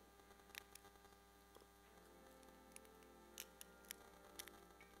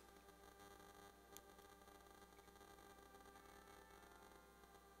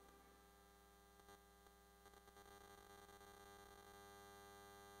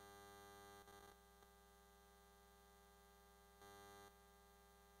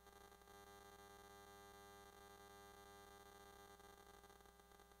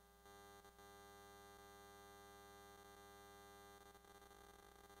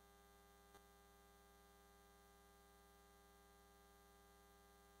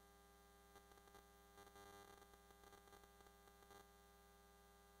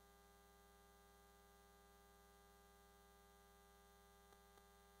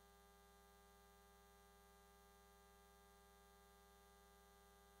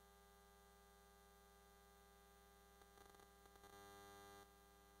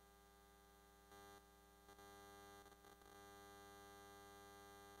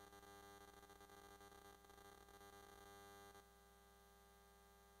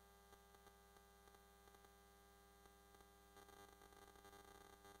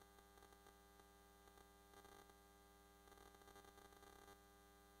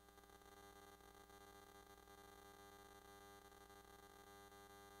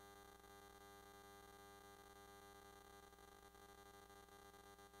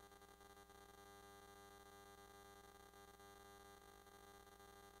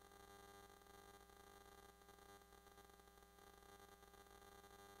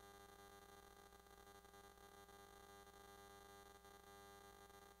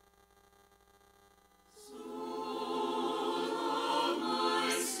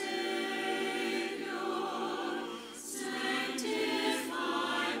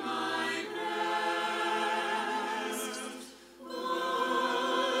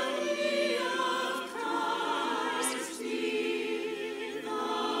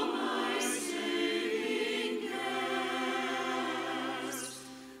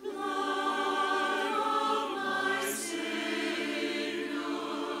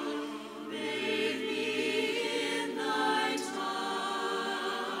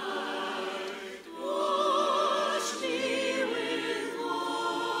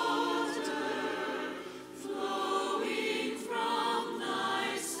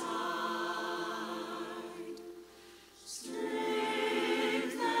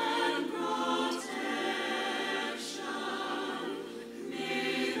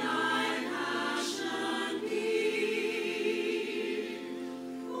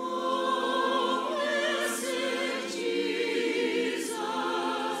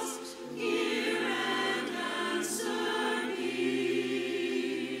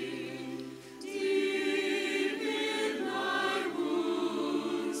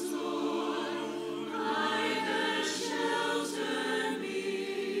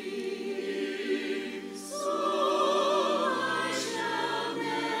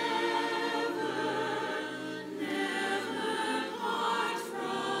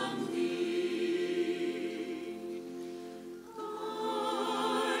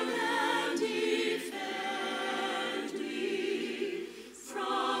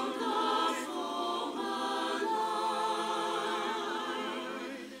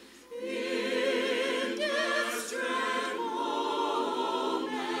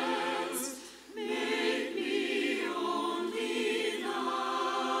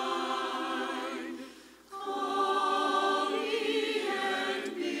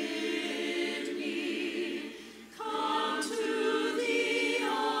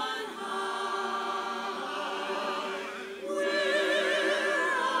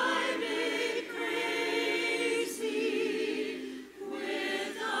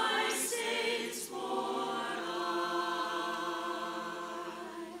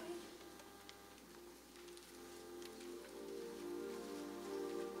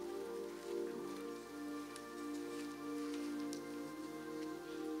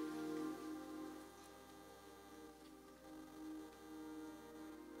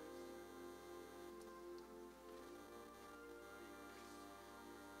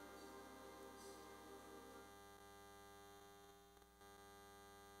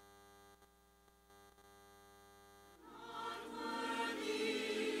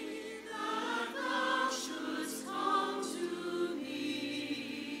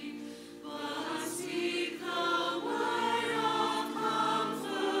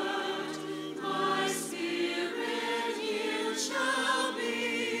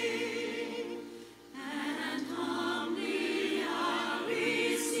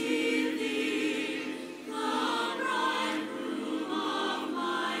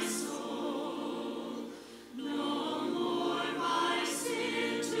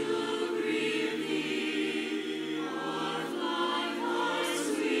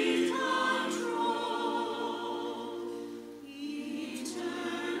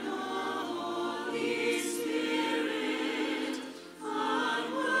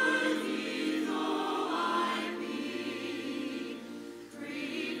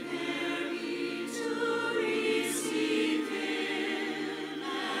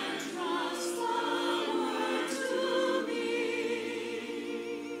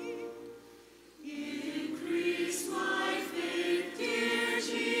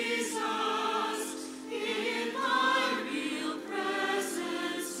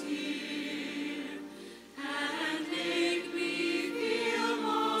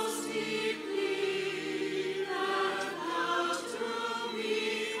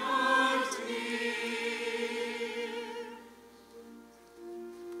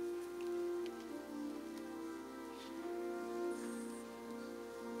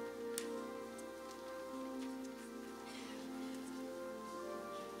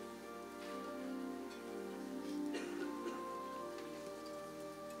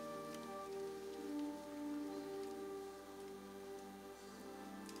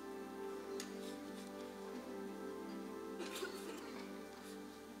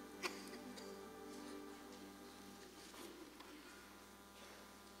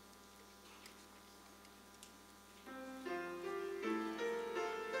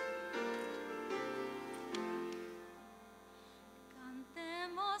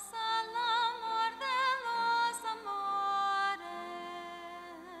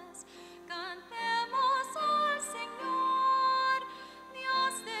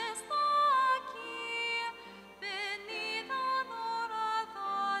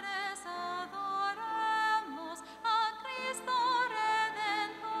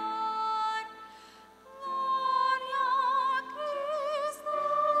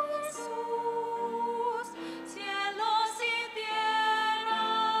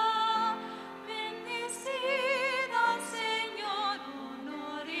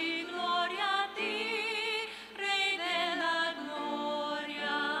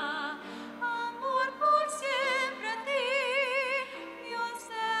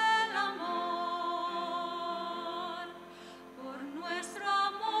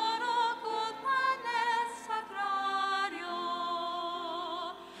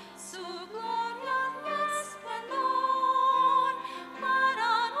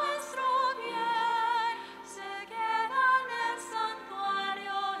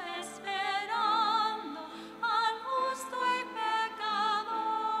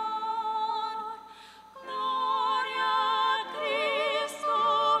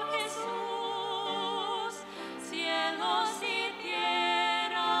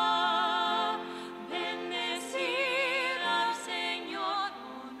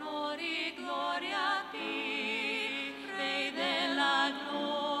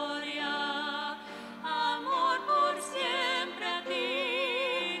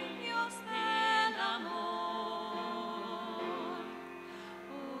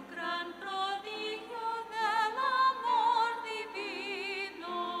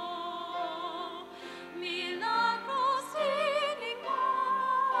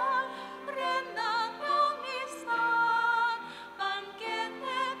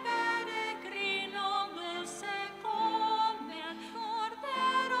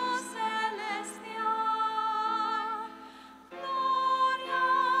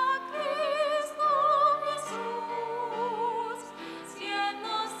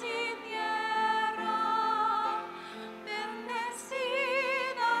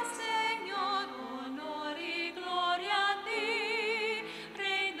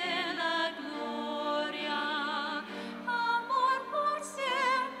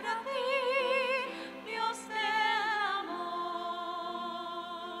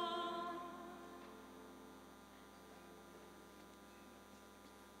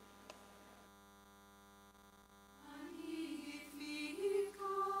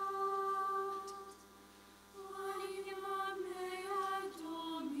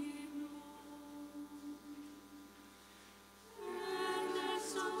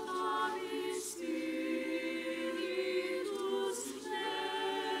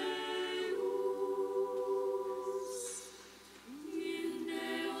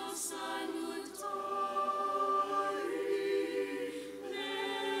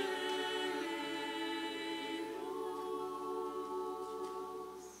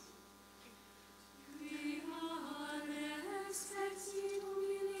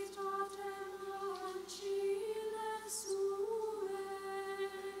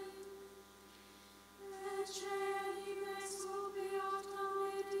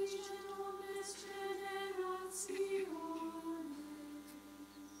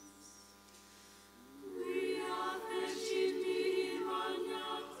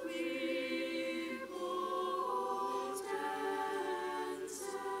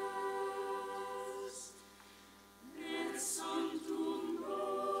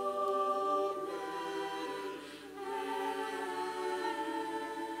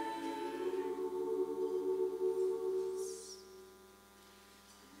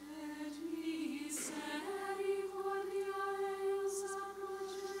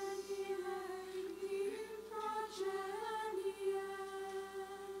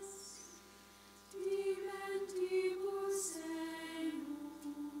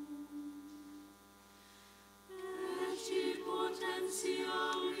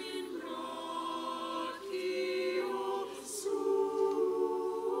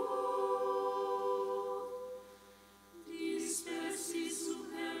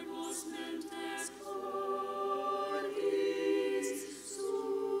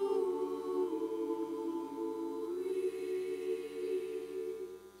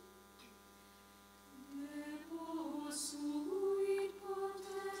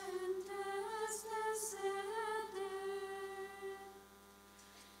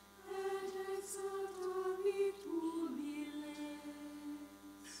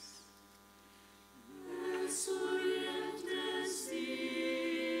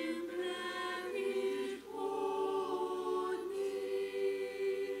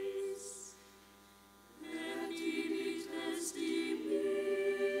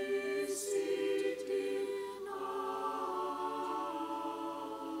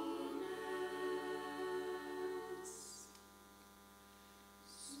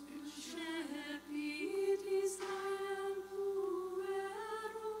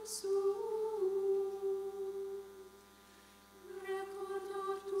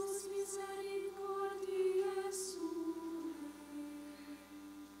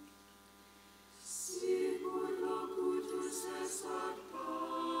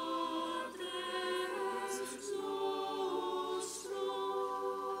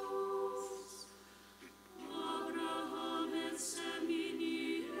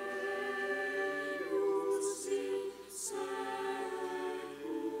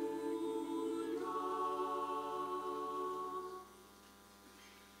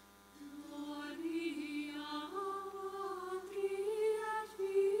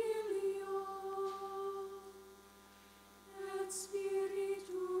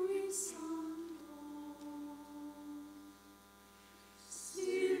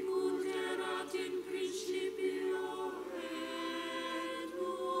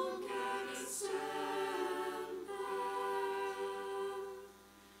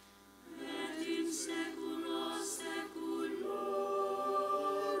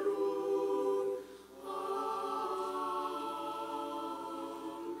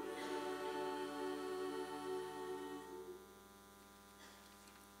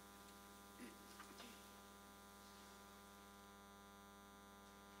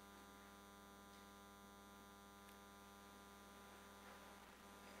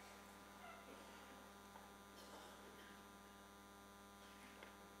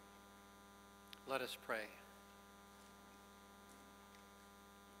 Let us pray.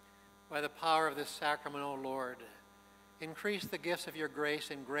 By the power of this sacrament, O Lord, increase the gifts of your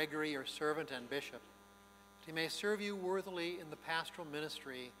grace in Gregory, your servant and bishop, that he may serve you worthily in the pastoral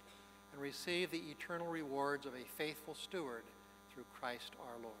ministry and receive the eternal rewards of a faithful steward through Christ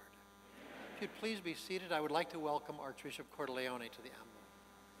our Lord. Amen. If you'd please be seated, I would like to welcome Archbishop Cordileone to the ambulance.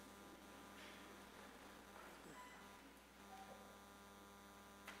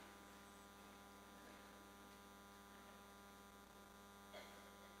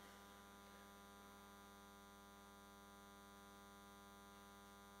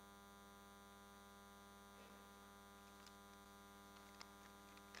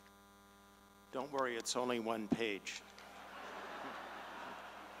 Don't worry, it's only one page.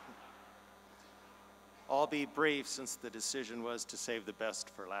 I'll be brief since the decision was to save the best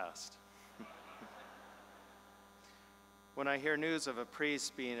for last. When I hear news of a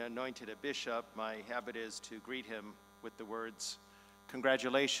priest being anointed a bishop, my habit is to greet him with the words,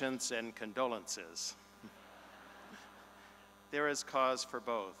 "Congratulations and condolences." There is cause for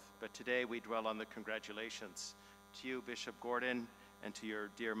both, but today we dwell on the congratulations to you, Bishop Gordon, and to your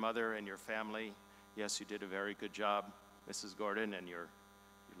dear mother and your family. Yes, you did a very good job, Mrs. Gordon, and your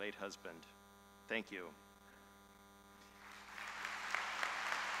late husband. Thank you.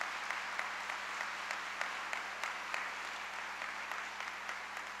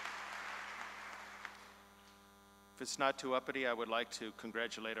 If it's not too uppity, I would like to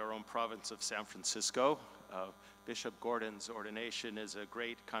congratulate our own province of San Francisco. Bishop Gordon's ordination is a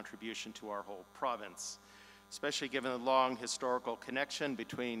great contribution to our whole province, especially given the long historical connection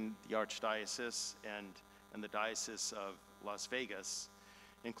between the Archdiocese and the Diocese of Las Vegas,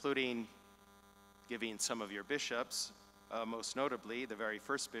 including giving some of your bishops, most notably the very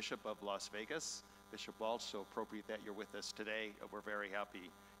first bishop of Las Vegas, Bishop Walsh, so appropriate that you're with us today. We're very happy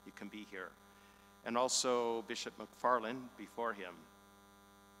you can be here. And also Bishop McFarland before him.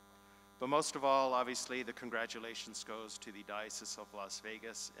 But most of all, obviously, the congratulations goes to the Diocese of Las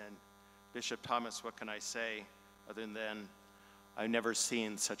Vegas. And Bishop Thomas, what can I say other than I've never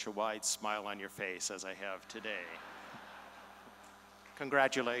seen such a wide smile on your face as I have today.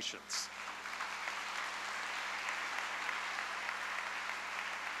 Congratulations.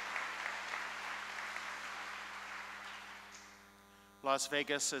 Las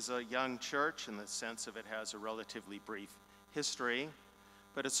Vegas is a young church in the sense of it has a relatively brief history,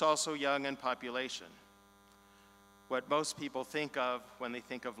 but it's also young in population. What most people think of when they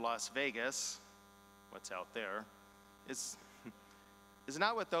think of Las Vegas, what's out there, is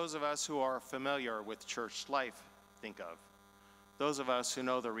not what those of us who are familiar with church life think of. Those of us who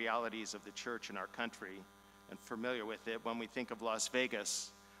know the realities of the church in our country and familiar with it, when we think of Las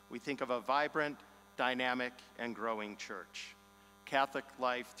Vegas, we think of a vibrant, dynamic, and growing church. Catholic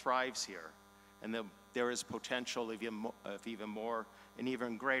life thrives here, and there is potential of even more and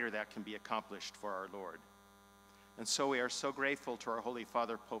even greater that can be accomplished for our Lord. And so we are so grateful to our Holy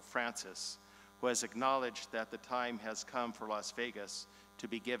Father, Pope Francis, who has acknowledged that the time has come for Las Vegas to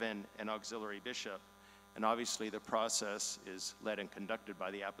be given an auxiliary bishop. And obviously the process is led and conducted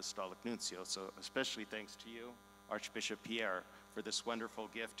by the Apostolic Nuncio. So especially thanks to you, Archbishop Pierre, for this wonderful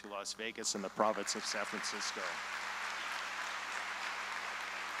gift to Las Vegas and the province of San Francisco.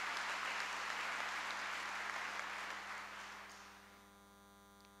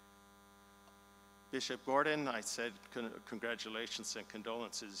 Bishop Gordon, I said congratulations and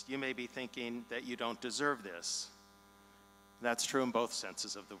condolences. You may be thinking that you don't deserve this. That's true in both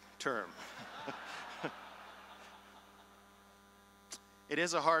senses of the term. It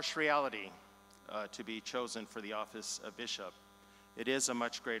is a harsh reality to be chosen for the office of bishop. It is a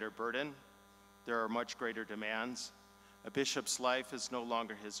much greater burden. There are much greater demands. A bishop's life is no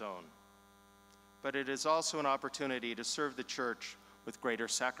longer his own. But it is also an opportunity to serve the church with greater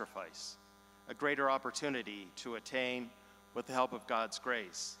sacrifice, a greater opportunity to attain, with the help of God's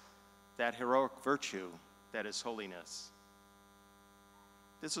grace, that heroic virtue that is holiness.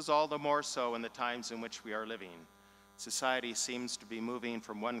 This is all the more so in the times in which we are living. Society seems to be moving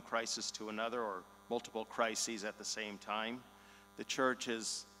from one crisis to another, or multiple crises at the same time. The church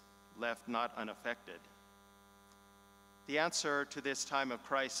is left not unaffected. The answer to this time of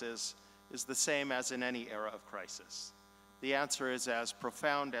crisis is the same as in any era of crisis. The answer is as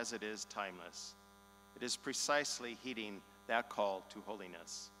profound as it is timeless. It is precisely heeding that call to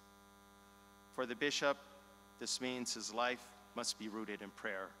holiness. For the bishop, this means his life must be rooted in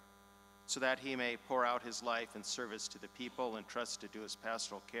prayer, so that he may pour out his life in service to the people entrusted to his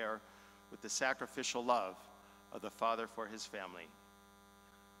pastoral care with the sacrificial love of the Father for his family.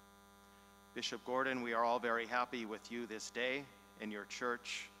 Bishop Gordon, we are all very happy with you this day in your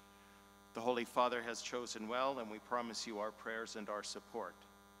church. The Holy Father has chosen well, and we promise you our prayers and our support.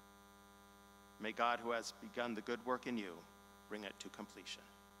 May God, who has begun the good work in you, bring it to completion.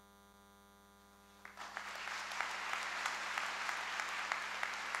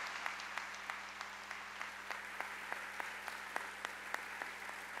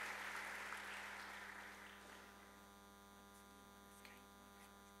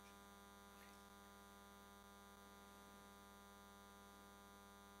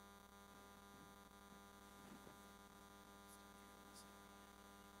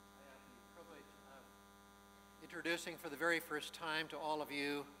 Introducing for the very first time to all of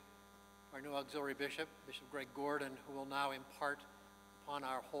you our new auxiliary bishop, Bishop Greg Gordon, who will now impart upon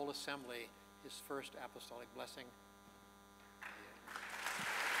our whole assembly his first apostolic blessing.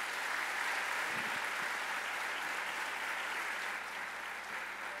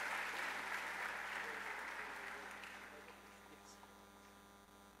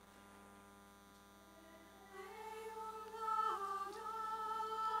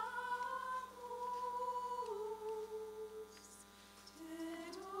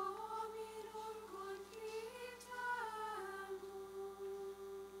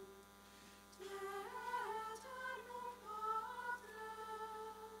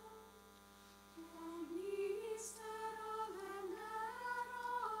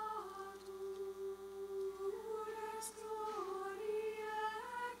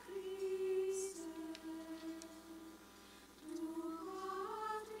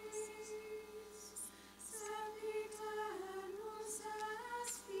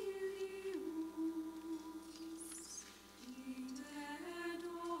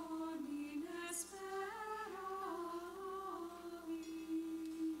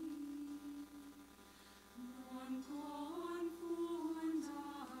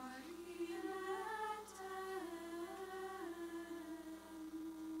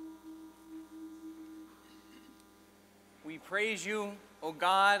 We praise you, O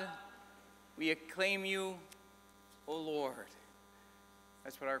God. We acclaim you, O Lord.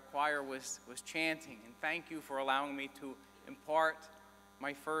 That's what our choir was chanting. And thank you for allowing me to impart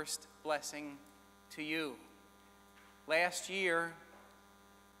my first blessing to you. Last year,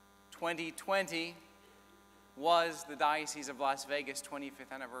 2020, was the Diocese of Las Vegas'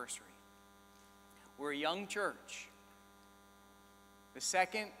 25th anniversary. We're a young church, the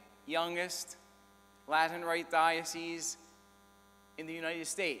second youngest Latin Rite diocese in the United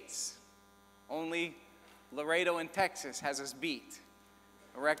States. Only Laredo in Texas has us beat.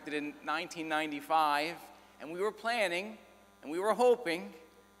 Erected in 1995, and we were planning and we were hoping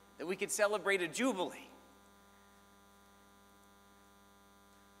that we could celebrate a jubilee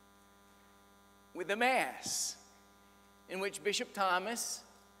with the Mass, in which Bishop Thomas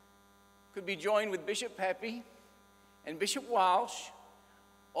could be joined with Bishop Pepe and Bishop Walsh,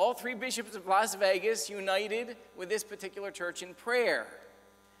 all three bishops of Las Vegas, united with this particular church in prayer.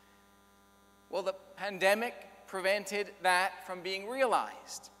 Well, the pandemic prevented that from being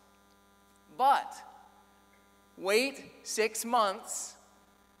realized. But wait 6 months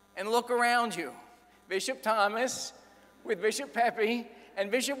and look around you. Bishop Thomas with Bishop Pepe and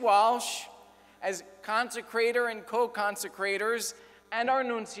Bishop Walsh as consecrator and co-consecrators, and our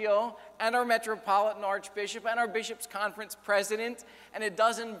nuncio, and our Metropolitan Archbishop, and our Bishops' Conference President, and a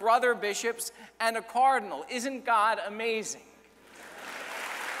dozen brother bishops, and a cardinal. Isn't God amazing?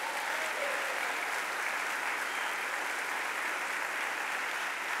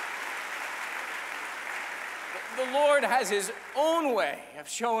 The Lord has his own way of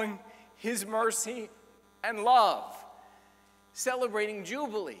showing his mercy and love, celebrating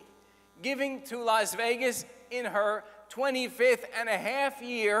Jubilee, giving to Las Vegas in her 25th and a half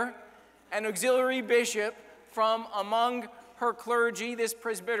year an auxiliary bishop from among her clergy, this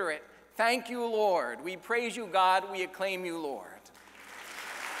presbyterate. Thank you, Lord. We praise you, God. We acclaim you, Lord.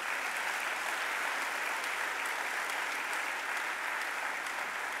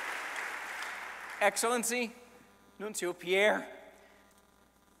 Excellency, Nuncio Pierre,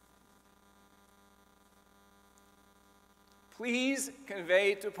 please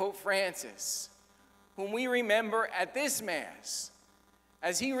convey to Pope Francis, whom we remember at this Mass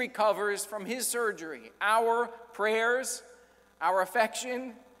as he recovers from his surgery, our prayers, our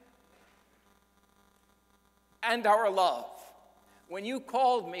affection, and our love. When you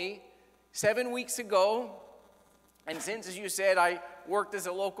called me 7 weeks ago, and since, as you said, I worked as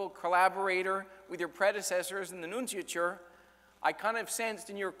a local collaborator with your predecessors in the nunciature, I kind of sensed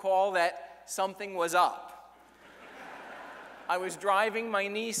in your call that something was up. I was driving my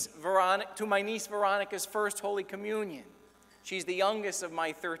niece Veronica's first Holy Communion. She's the youngest of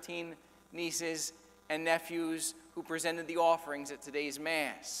my 13 nieces and nephews who presented the offerings at today's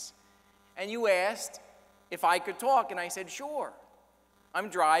Mass. and you asked if I could talk, and I said, sure. I'm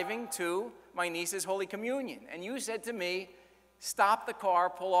driving to my niece's Holy Communion, and you said to me, stop the car,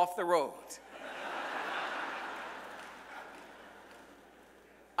 pull off the road.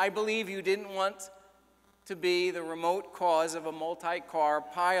 I believe you didn't want to be the remote cause of a multi-car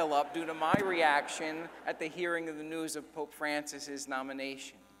pileup due to my reaction at the hearing of the news of Pope Francis's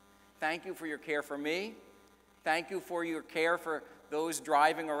nomination. Thank you for your care for me. Thank you for your care for those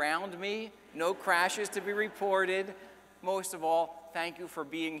driving around me. No crashes to be reported. Most of all, thank you for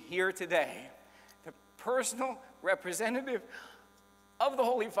being here today. The personal representative of the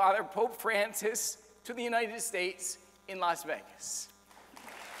Holy Father, Pope Francis, to the United States in Las Vegas.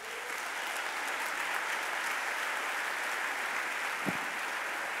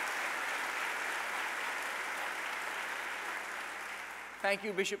 Thank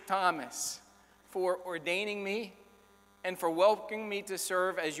you, Bishop Thomas, for ordaining me and for welcoming me to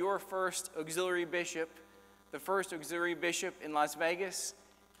serve as your first auxiliary bishop, the first auxiliary bishop in Las Vegas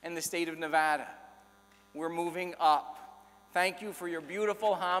and the state of Nevada. We're moving up. Thank you for your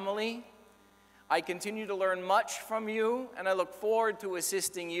beautiful homily. I continue to learn much from you, and I look forward to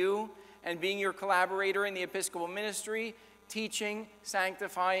assisting you and being your collaborator in the Episcopal ministry, teaching,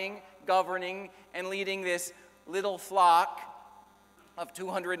 sanctifying, governing, and leading this little flock of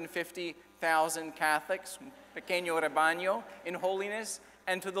 250,000 Catholics, pequeño rebaño, in holiness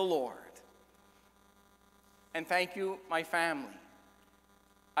and to the Lord. And thank you, my family.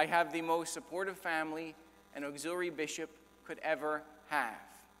 I have the most supportive family an auxiliary bishop could ever have.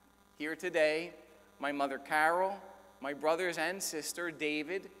 Here today, my mother Carol, my brothers and sister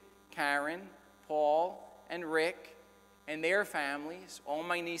David, Karen, Paul, and Rick, and their families, all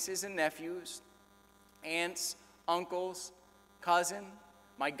my nieces and nephews, aunts, uncles, cousin,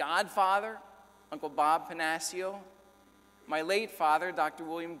 my godfather, Uncle Bob Panasio, my late father, Dr.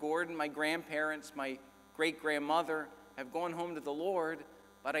 William Gordon, my grandparents, my great-grandmother have gone home to the Lord,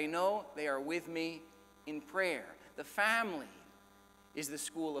 but I know they are with me in prayer. The family is the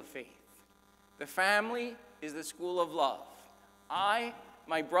school of faith. The family is the school of love. I,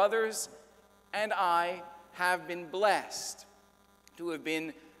 my brothers, and I have been blessed to have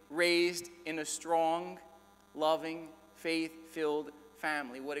been raised in a strong, loving, faith-filled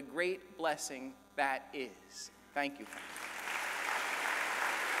family. What a great blessing that is. Thank you.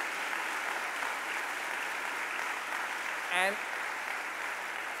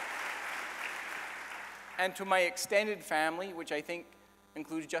 And to my extended family, which I think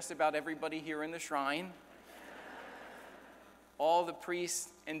includes just about everybody here in the shrine, all the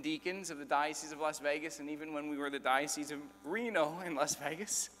priests and deacons of the Diocese of Las Vegas, and even when we were the Diocese of Reno in Las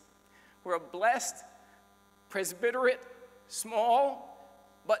Vegas, we're a blessed presbyterate, small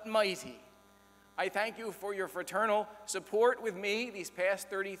but mighty. I thank you for your fraternal support with me these past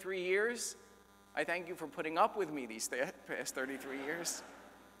 33 years. I thank you for putting up with me these past 33 years.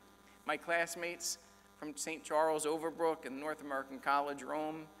 My classmates from St. Charles Overbrook and North American College,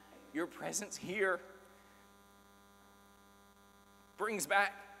 Rome, your presence here brings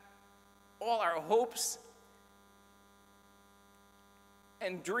back all our hopes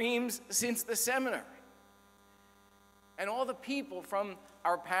and dreams since the seminary. And all the people from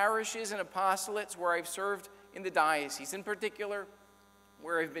our parishes and apostolates where I've served in the diocese, in particular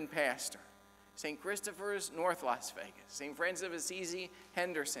where I've been pastor. St. Christopher's, North Las Vegas. St. Francis of Assisi,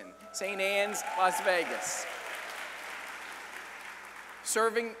 Henderson. St. Anne's, Las Vegas.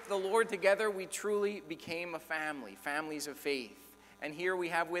 Serving the Lord together, we truly became a family, families of faith. And here we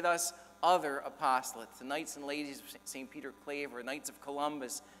have with us other apostolates, the Knights and Ladies of St. Peter Claver, Knights of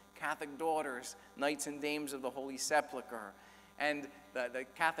Columbus, Catholic Daughters, Knights and Dames of the Holy Sepulchre, and the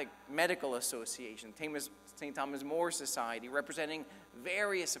Catholic Medical Association, St. Thomas More Society, representing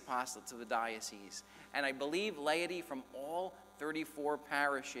various apostolates of the diocese. And I believe laity from all 34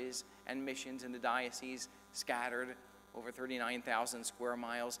 parishes and missions in the diocese, scattered over 39,000 square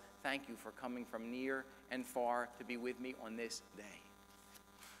miles. Thank you for coming from near and far to be with me on this day.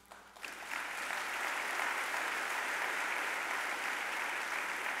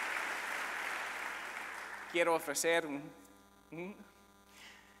 Quiero ofrecer un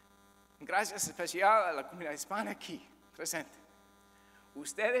gracias especial a la comunidad hispana aquí presente.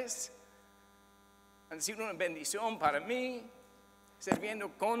 Ustedes han sido una bendición para mí,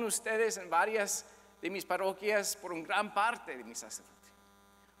 sirviendo con ustedes en varias de mis parroquias por una gran parte de mi sacerdocio.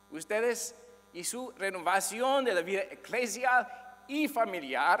 Ustedes y su renovación de la vida eclesial y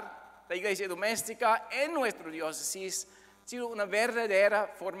familiar, la iglesia doméstica en nuestra diócesis, ha sido una verdadera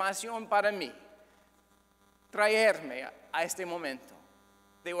formación para mí. Traerme a este momento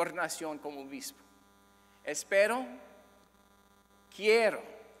de ordenación como obispo. Espero, quiero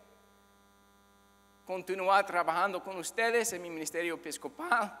continuar trabajando con ustedes en mi ministerio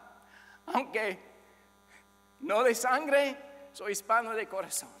episcopal, aunque no de sangre, soy hispano de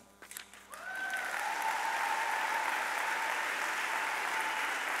corazón.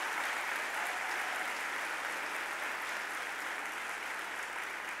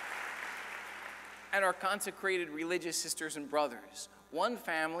 And our consecrated religious sisters and brothers. One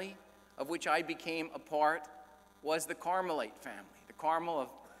family of which I became a part was the Carmelite family, the Carmel of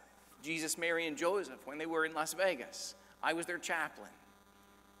Jesus, Mary, and Joseph when they were in Las Vegas. I was their chaplain.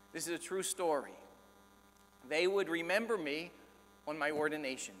 This is a true story. They would remember me on my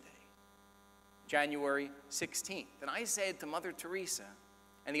ordination day, January 16th. And I said to Mother Teresa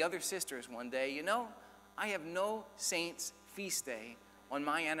and the other sisters one day, you know, I have no saint's feast day on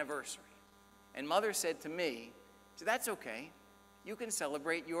my anniversary. And Mother said to me, so that's okay. You can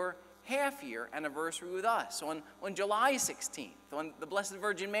celebrate your half-year anniversary with us on July 16th, on the Blessed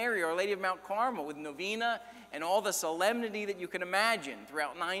Virgin Mary, Our Lady of Mount Carmel, with novena and all the solemnity that you can imagine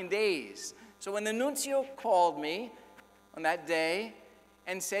throughout 9 days. So when the nuncio called me on that day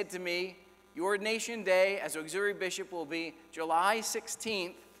and said to me, your ordination day as auxiliary bishop will be July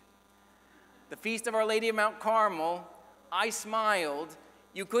 16th, the feast of Our Lady of Mount Carmel, I smiled.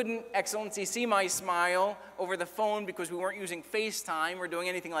 You couldn't, Excellency, see my smile over the phone because we weren't using FaceTime or doing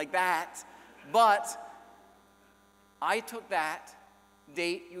anything like that. But I took that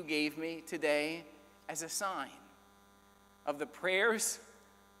date you gave me today as a sign of the prayers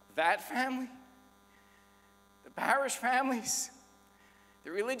of that family, the parish families,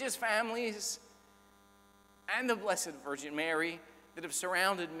 the religious families, and the Blessed Virgin Mary that have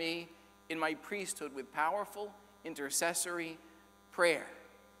surrounded me in my priesthood with powerful intercessory prayer.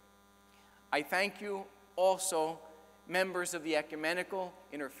 I thank you also, members of the ecumenical,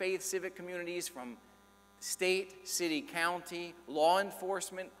 interfaith civic communities from state, city, county, law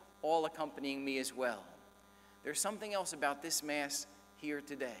enforcement, all accompanying me as well. There's something else about this Mass here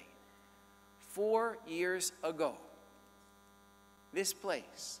today. 4 years ago, this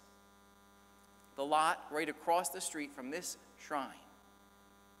place, the lot right across the street from this shrine,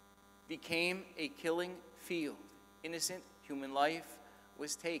 became a killing field. Innocent human life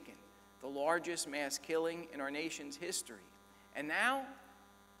was taken. The largest mass killing in our nation's history. And now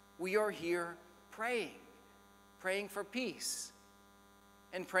we are here praying for peace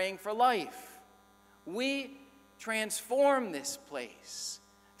and praying for life. We transform this place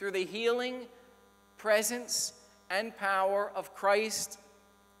through the healing presence and power of Christ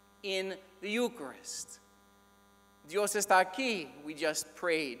in the Eucharist. Dios está aquí, we just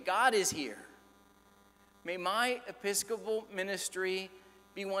prayed. God is here. May my episcopal ministry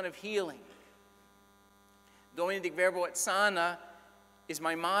be one of healing. Domine dic verbo et sana is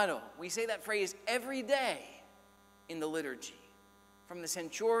my motto. We say that phrase every day in the liturgy. From the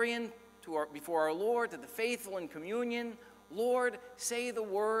centurion to before our Lord, to the faithful in communion, Lord, say the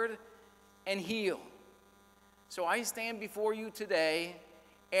word and heal. So I stand before you today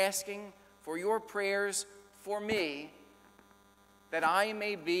asking for your prayers for me, that I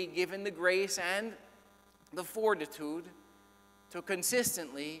may be given the grace and the fortitude to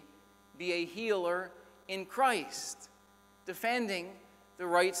consistently be a healer in Christ, defending the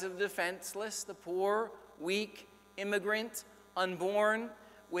rights of the defenseless, the poor, weak, immigrant, unborn,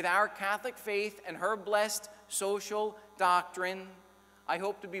 with our Catholic faith and her blessed social doctrine. I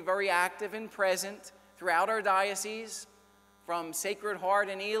hope to be very active and present throughout our diocese, from Sacred Heart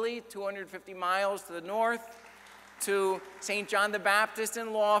in Ely, 250 miles to the north, to St. John the Baptist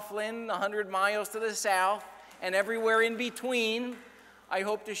in Laughlin, 100 miles to the south, and everywhere in between. I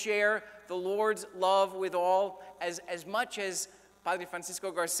hope to share the Lord's love with all as much as Padre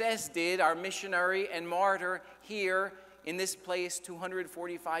Francisco Garces did, our missionary and martyr here in this place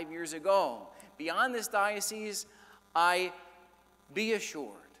 245 years ago. Beyond this diocese, be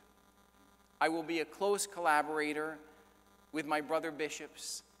assured, I will be a close collaborator with my brother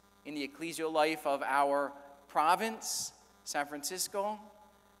bishops in the ecclesial life of our province, San Francisco,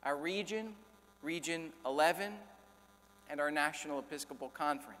 our region, Region 11, and our National Episcopal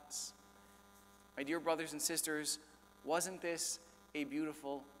Conference. My dear brothers and sisters, wasn't this a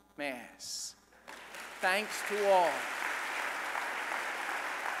beautiful Mass? Thanks to all.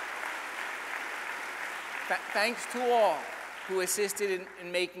 Thanks to all who assisted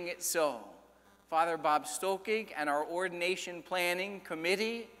in making it so. Father Bob Stokig and our Ordination Planning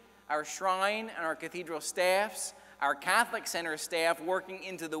Committee, our shrine and our cathedral staffs, our Catholic Center staff working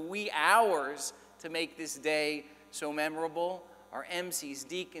into the wee hours to make this day so memorable, our MCs,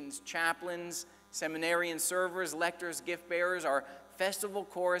 deacons, chaplains, seminarian servers, lectors, gift bearers, our festival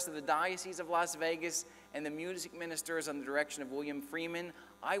chorus of the Diocese of Las Vegas and the music ministers under the direction of William Freeman.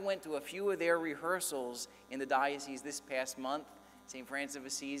 I went to a few of their rehearsals in the diocese this past month, St. Francis of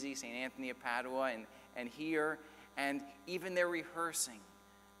Assisi, St. Anthony of Padua, and here, and even their rehearsing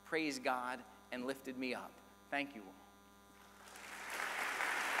praised God and lifted me up. Thank you all.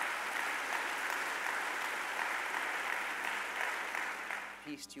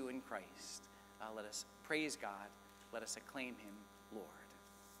 Peace to you in Christ. Let us praise God. Let us acclaim him, Lord.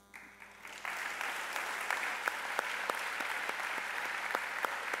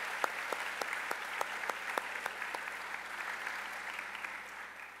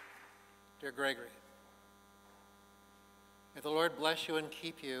 Dear Gregory, may the Lord bless you and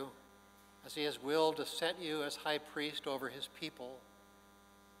keep you as he has willed to set you as high priest over his people.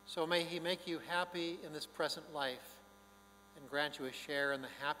 So may he make you happy in this present life and grant you a share in the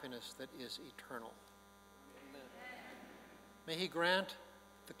happiness that is eternal. Amen. May he grant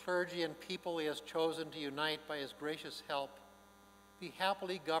the clergy and people he has chosen to unite by his gracious help be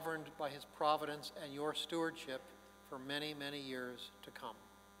happily governed by his providence and your stewardship for many, many years to come.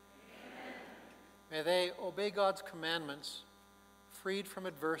 Amen. May they obey God's commandments, freed from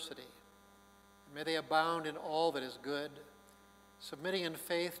adversity, and may they abound in all that is good, submitting in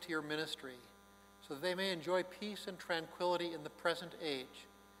faith to your ministry, so that they may enjoy peace and tranquility in the present age,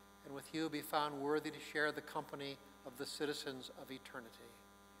 and with you be found worthy to share the company of the citizens of eternity.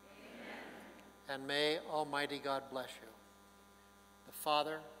 Amen. And may Almighty God bless you, the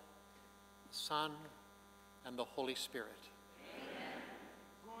Father, the Son, and the Holy Spirit. Amen.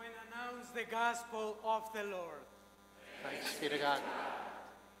 Go and announce the gospel of the Lord. Thanks be to God.